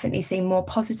I've definitely seen more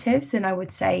positives than I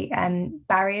would say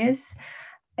barriers,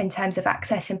 in terms of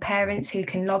accessing parents who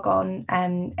can log on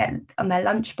their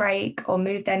lunch break or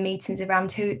move their meetings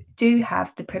around, who do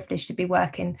have the privilege to be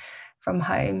working from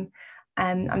home.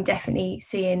 I'm definitely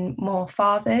seeing more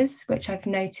fathers, which I've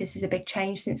noticed is a big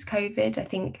change since COVID. I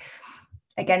think,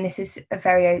 again, this is a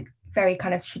very, very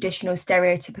kind of traditional,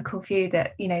 stereotypical view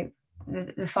that, you know,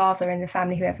 the father in the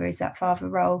family, whoever is that father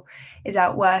role, is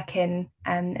out working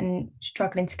and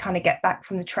struggling to kind of get back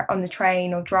from on the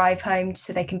train or drive home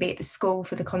so they can be at the school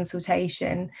for the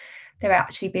consultation. They're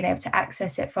actually being able to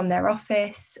access it from their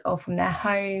office or from their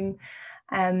home.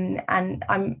 And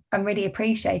I'm really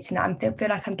appreciating that. I feel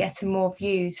like I'm getting more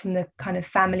views from the kind of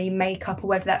family makeup, or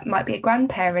whether that might be a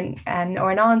grandparent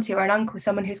or an auntie or an uncle,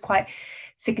 someone who's quite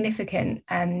significant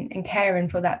and caring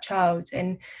for that child,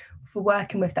 and for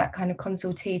working with that kind of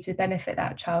consultee to benefit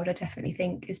that child. I definitely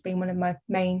think has been one of my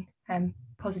main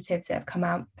positives that have come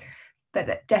out.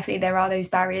 But definitely there are those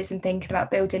barriers, and thinking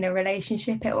about building a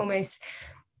relationship, it almost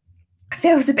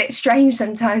feels a bit strange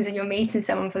sometimes when you're meeting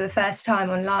someone for the first time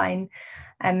online.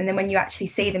 And then when you actually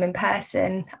see them in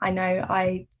person, I know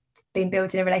I been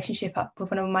building a relationship up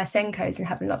with one of my Senkos and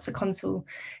having lots of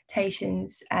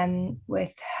consultations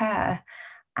with her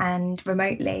and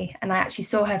remotely. And I actually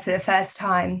saw her for the first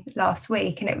time last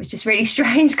week, and it was just really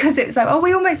strange because it was like, oh,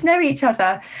 we almost know each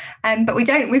other, but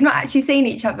we've not actually seen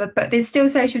each other, but there's still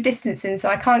social distancing, so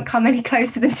I can't come any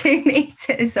closer than 2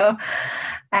 meters. Or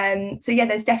so yeah,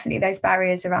 there's definitely those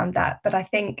barriers around that, but I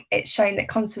think it's shown that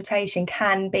consultation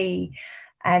can be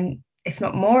if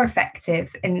not more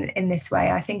effective in this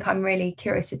way. I think I'm really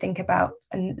curious to think about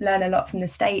and learn a lot from the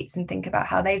States and think about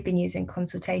how they've been using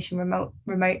consultation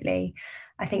remotely.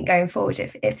 I think going forward,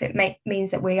 if it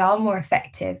means that we are more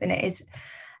effective and it is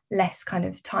less kind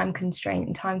of time constraint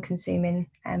and time consuming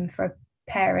for a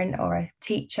parent or a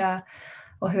teacher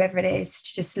or whoever it is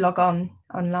to just log on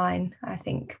online, I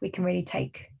think we can really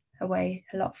take away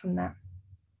a lot from that.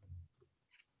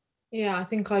 Yeah, I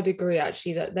think I'd agree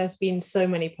actually that there's been so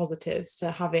many positives to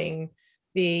having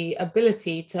the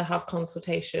ability to have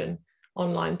consultation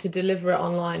online, to deliver it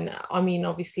online. I mean,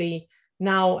 obviously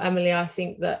now, Emily, I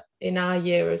think that in our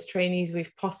year as trainees,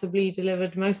 we've possibly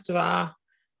delivered most of our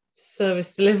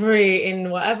service delivery in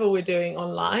whatever we're doing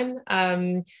online.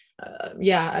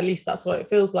 Yeah, at least that's what it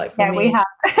feels like for me. We have.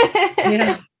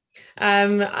 Yeah.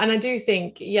 And I do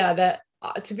think, yeah, that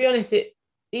to be honest,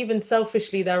 even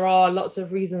selfishly, there are lots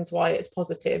of reasons why it's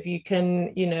positive. You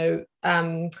can,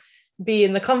 be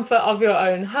in the comfort of your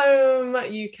own home.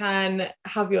 You can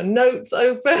have your notes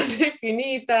open if you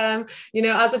need them.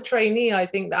 As a trainee, I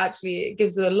think that actually it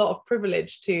gives a lot of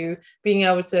privilege to being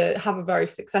able to have a very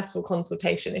successful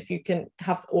consultation if you can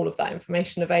have all of that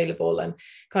information available and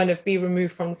kind of be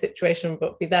removed from the situation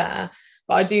but be there.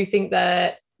 But I do think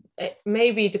that it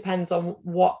maybe depends on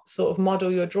what sort of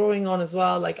model you're drawing on as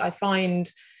well. Like, I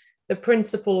find the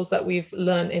principles that we've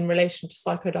learned in relation to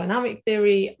psychodynamic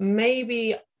theory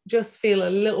maybe just feel a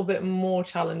little bit more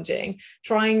challenging,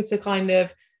 trying to kind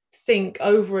of think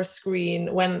over a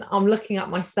screen when I'm looking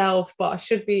at myself, but I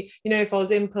should be, if I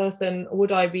was in person,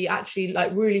 would I be actually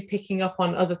like really picking up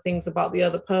on other things about the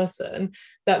other person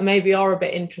that maybe are a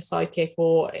bit intrapsychic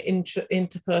or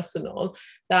interpersonal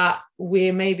that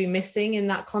we're maybe missing in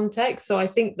that context. So I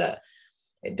think that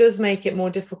it does make it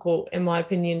more difficult, in my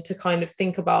opinion, to kind of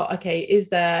think about, okay, is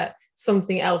there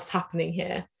something else happening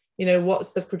here?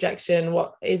 What's the projection?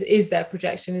 What is there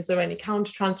projection? Is there any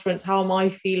countertransference? How am I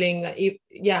feeling?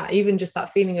 Yeah, even just that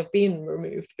feeling of being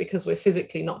removed because we're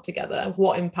physically not together.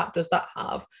 What impact does that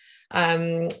have?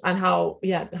 And how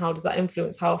does that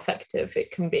influence how effective it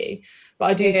can be?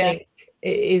 But I do think it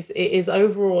is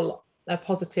overall a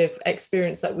positive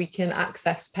experience that we can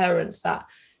access parents that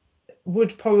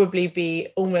would probably be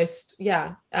almost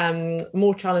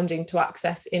more challenging to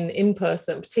access in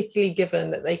person, particularly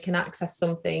given that they can access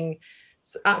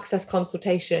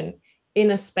consultation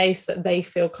in a space that they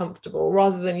feel comfortable,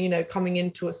 rather than coming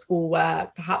into a school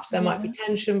where perhaps there might be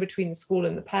tension between the school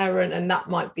and the parent, and that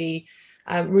might be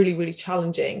really, really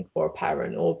challenging for a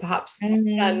parent, or perhaps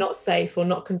not safe or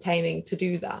not containing to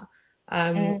do that.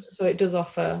 So it does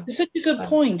offer. It's such a good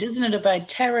point, isn't it, about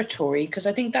territory? Because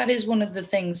I think that is one of the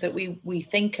things that we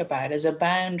think about as a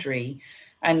boundary.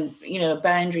 And, a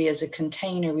boundary as a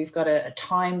container, we've got a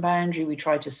time boundary. We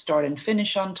try to start and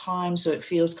finish on time, so it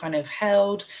feels kind of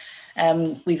held.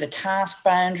 We've a task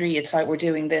boundary. It's like we're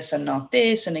doing this and not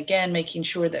this. And again, making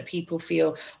sure that people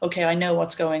feel, okay, I know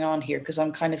what's going on here because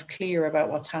I'm kind of clear about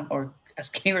what's happening, or as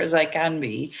clear as I can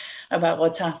be about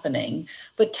what's happening.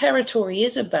 But territory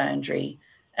is a boundary.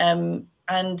 And,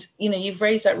 you've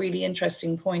raised that really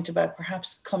interesting point about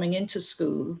perhaps coming into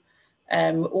school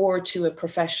or to a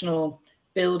professional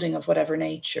building of whatever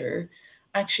nature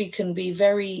actually can be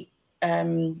very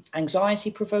anxiety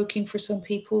provoking for some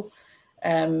people.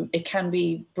 It can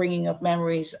be bringing up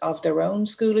memories of their own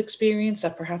school experience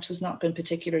that perhaps has not been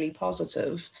particularly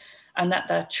positive. And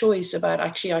that choice about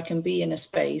actually I can be in a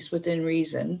space within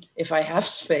reason, if I have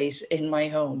space in my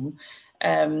home,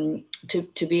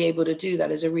 to be able to do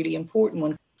that is a really important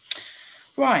one.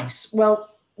 Right.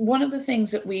 Well, one of the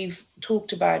things that we've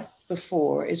talked about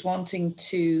before is wanting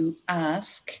to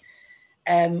ask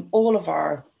all of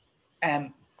our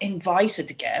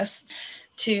invited guests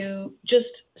to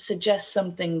just suggest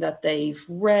something that they've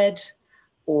read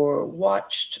or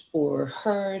watched or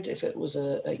heard. If it was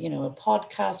a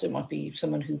podcast, it might be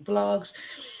someone who blogs,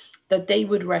 that they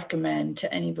would recommend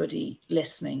to anybody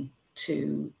listening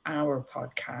to our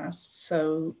podcast.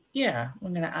 So I'm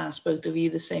going to ask both of you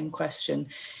the same question.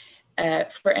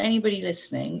 For anybody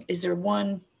listening, is there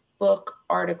one book,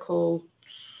 article,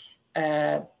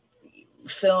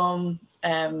 film,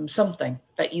 something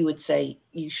that you would say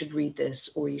you should read this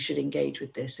or you should engage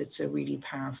with this? It's a really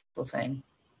powerful thing.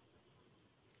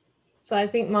 So I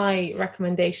think my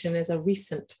recommendation is a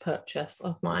recent purchase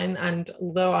of mine, and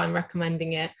although I'm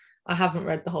recommending it, I haven't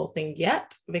read the whole thing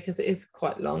yet because it is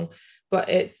quite long, but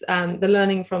it's the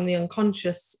Learning from the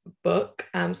Unconscious book,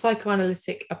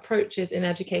 Psychoanalytic Approaches in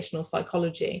Educational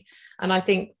Psychology. And I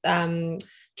think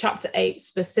chapter 8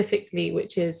 specifically,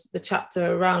 which is the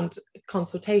chapter around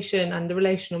consultation and the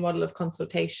relational model of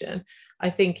consultation, I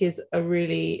think is a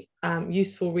really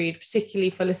useful read, particularly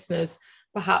for listeners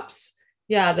perhaps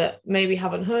that maybe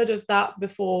haven't heard of that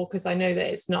before, because I know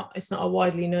that it's not a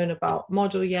widely known about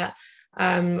model yet.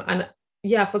 And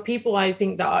for people I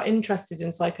think that are interested in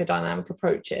psychodynamic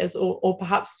approaches, or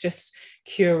perhaps just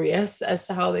curious as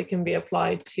to how they can be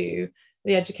applied to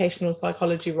the educational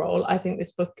psychology role, I think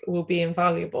this book will be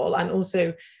invaluable, and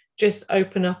also just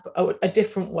open up a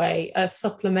different way, a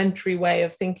supplementary way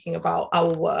of thinking about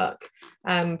our work,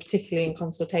 particularly in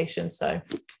consultation. So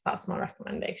that's my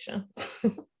recommendation.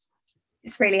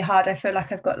 It's really hard. I feel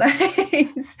like I've got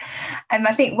loads.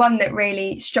 I think one that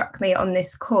really struck me on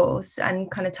this course and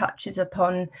kind of touches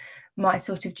upon my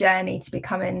sort of journey to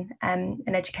becoming an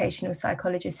educational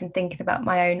psychologist and thinking about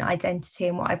my own identity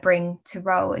and what I bring to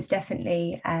role is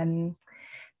definitely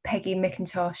Peggy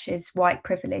McIntosh's White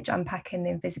Privilege, Unpacking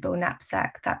the Invisible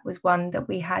Knapsack. That was one that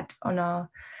we had on our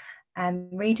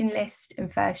reading list in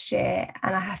first year,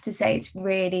 and I have to say it's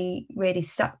really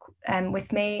stuck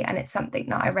with me, and it's something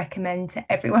that I recommend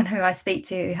to everyone who I speak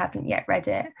to who haven't yet read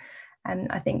it.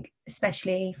 And I think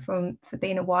especially for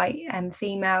being a white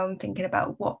female and thinking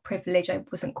about what privilege I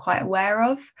wasn't quite aware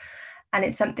of, and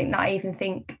it's something that I even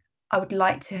think I would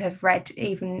like to have read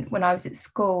even when I was at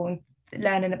school and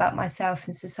learning about myself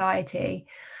and society.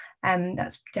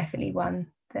 That's definitely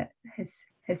one that has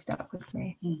stuck with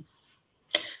me.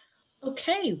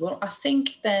 Okay, well, I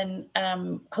think then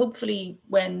hopefully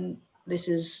when this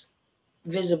is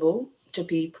visible to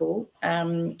people,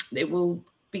 it will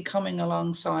be coming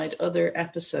alongside other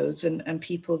episodes and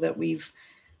people that we've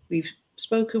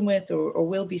spoken with or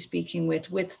will be speaking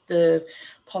with the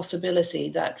possibility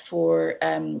that for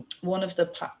one of the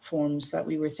platforms that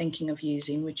we were thinking of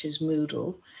using, which is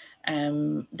Moodle,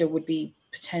 there would be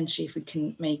potentially, if we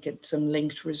can make it, some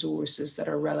linked resources that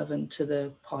are relevant to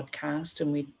the podcast,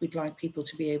 and we'd like people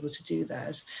to be able to do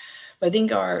that. But I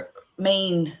think our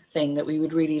main thing that we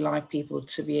would really like people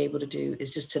to be able to do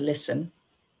is just to listen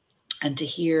and to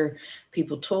hear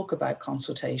people talk about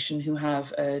consultation who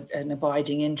have an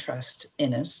abiding interest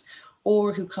in it,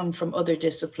 or who come from other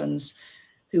disciplines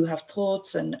who have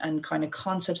thoughts and kind of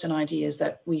concepts and ideas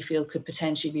that we feel could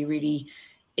potentially be really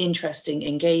interesting,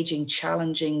 engaging,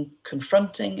 challenging,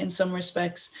 confronting in some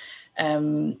respects.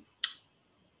 To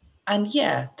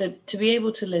be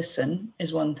able to listen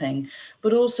is one thing,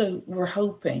 but also we're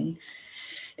hoping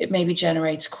it maybe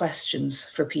generates questions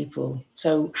for people.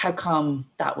 So how come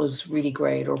that was really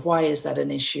great? Or why is that an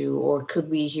issue? Or could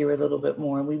we hear a little bit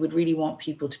more? And we would really want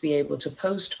people to be able to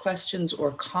post questions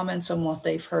or comments on what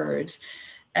they've heard.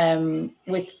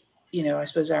 With, I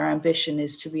suppose our ambition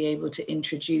is to be able to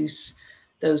introduce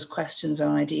those questions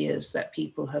and ideas that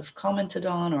people have commented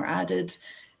on or added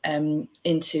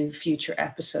into future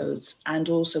episodes, and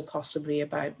also possibly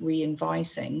about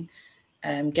re-inviting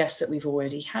guests that we've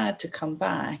already had to come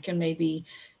back and maybe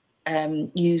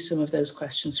use some of those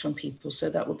questions from people.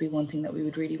 So that would be one thing that we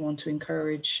would really want to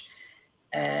encourage,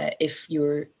 if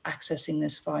you're accessing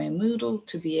this via Moodle,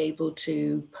 to be able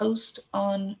to post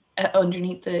on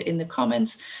underneath in the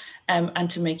comments, and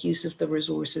to make use of the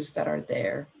resources that are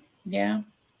there. Yeah.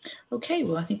 Okay,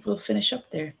 well, I think we'll finish up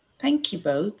there. Thank you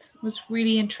both. It was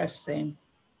really interesting.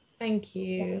 Thank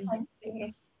you. Thank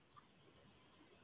you.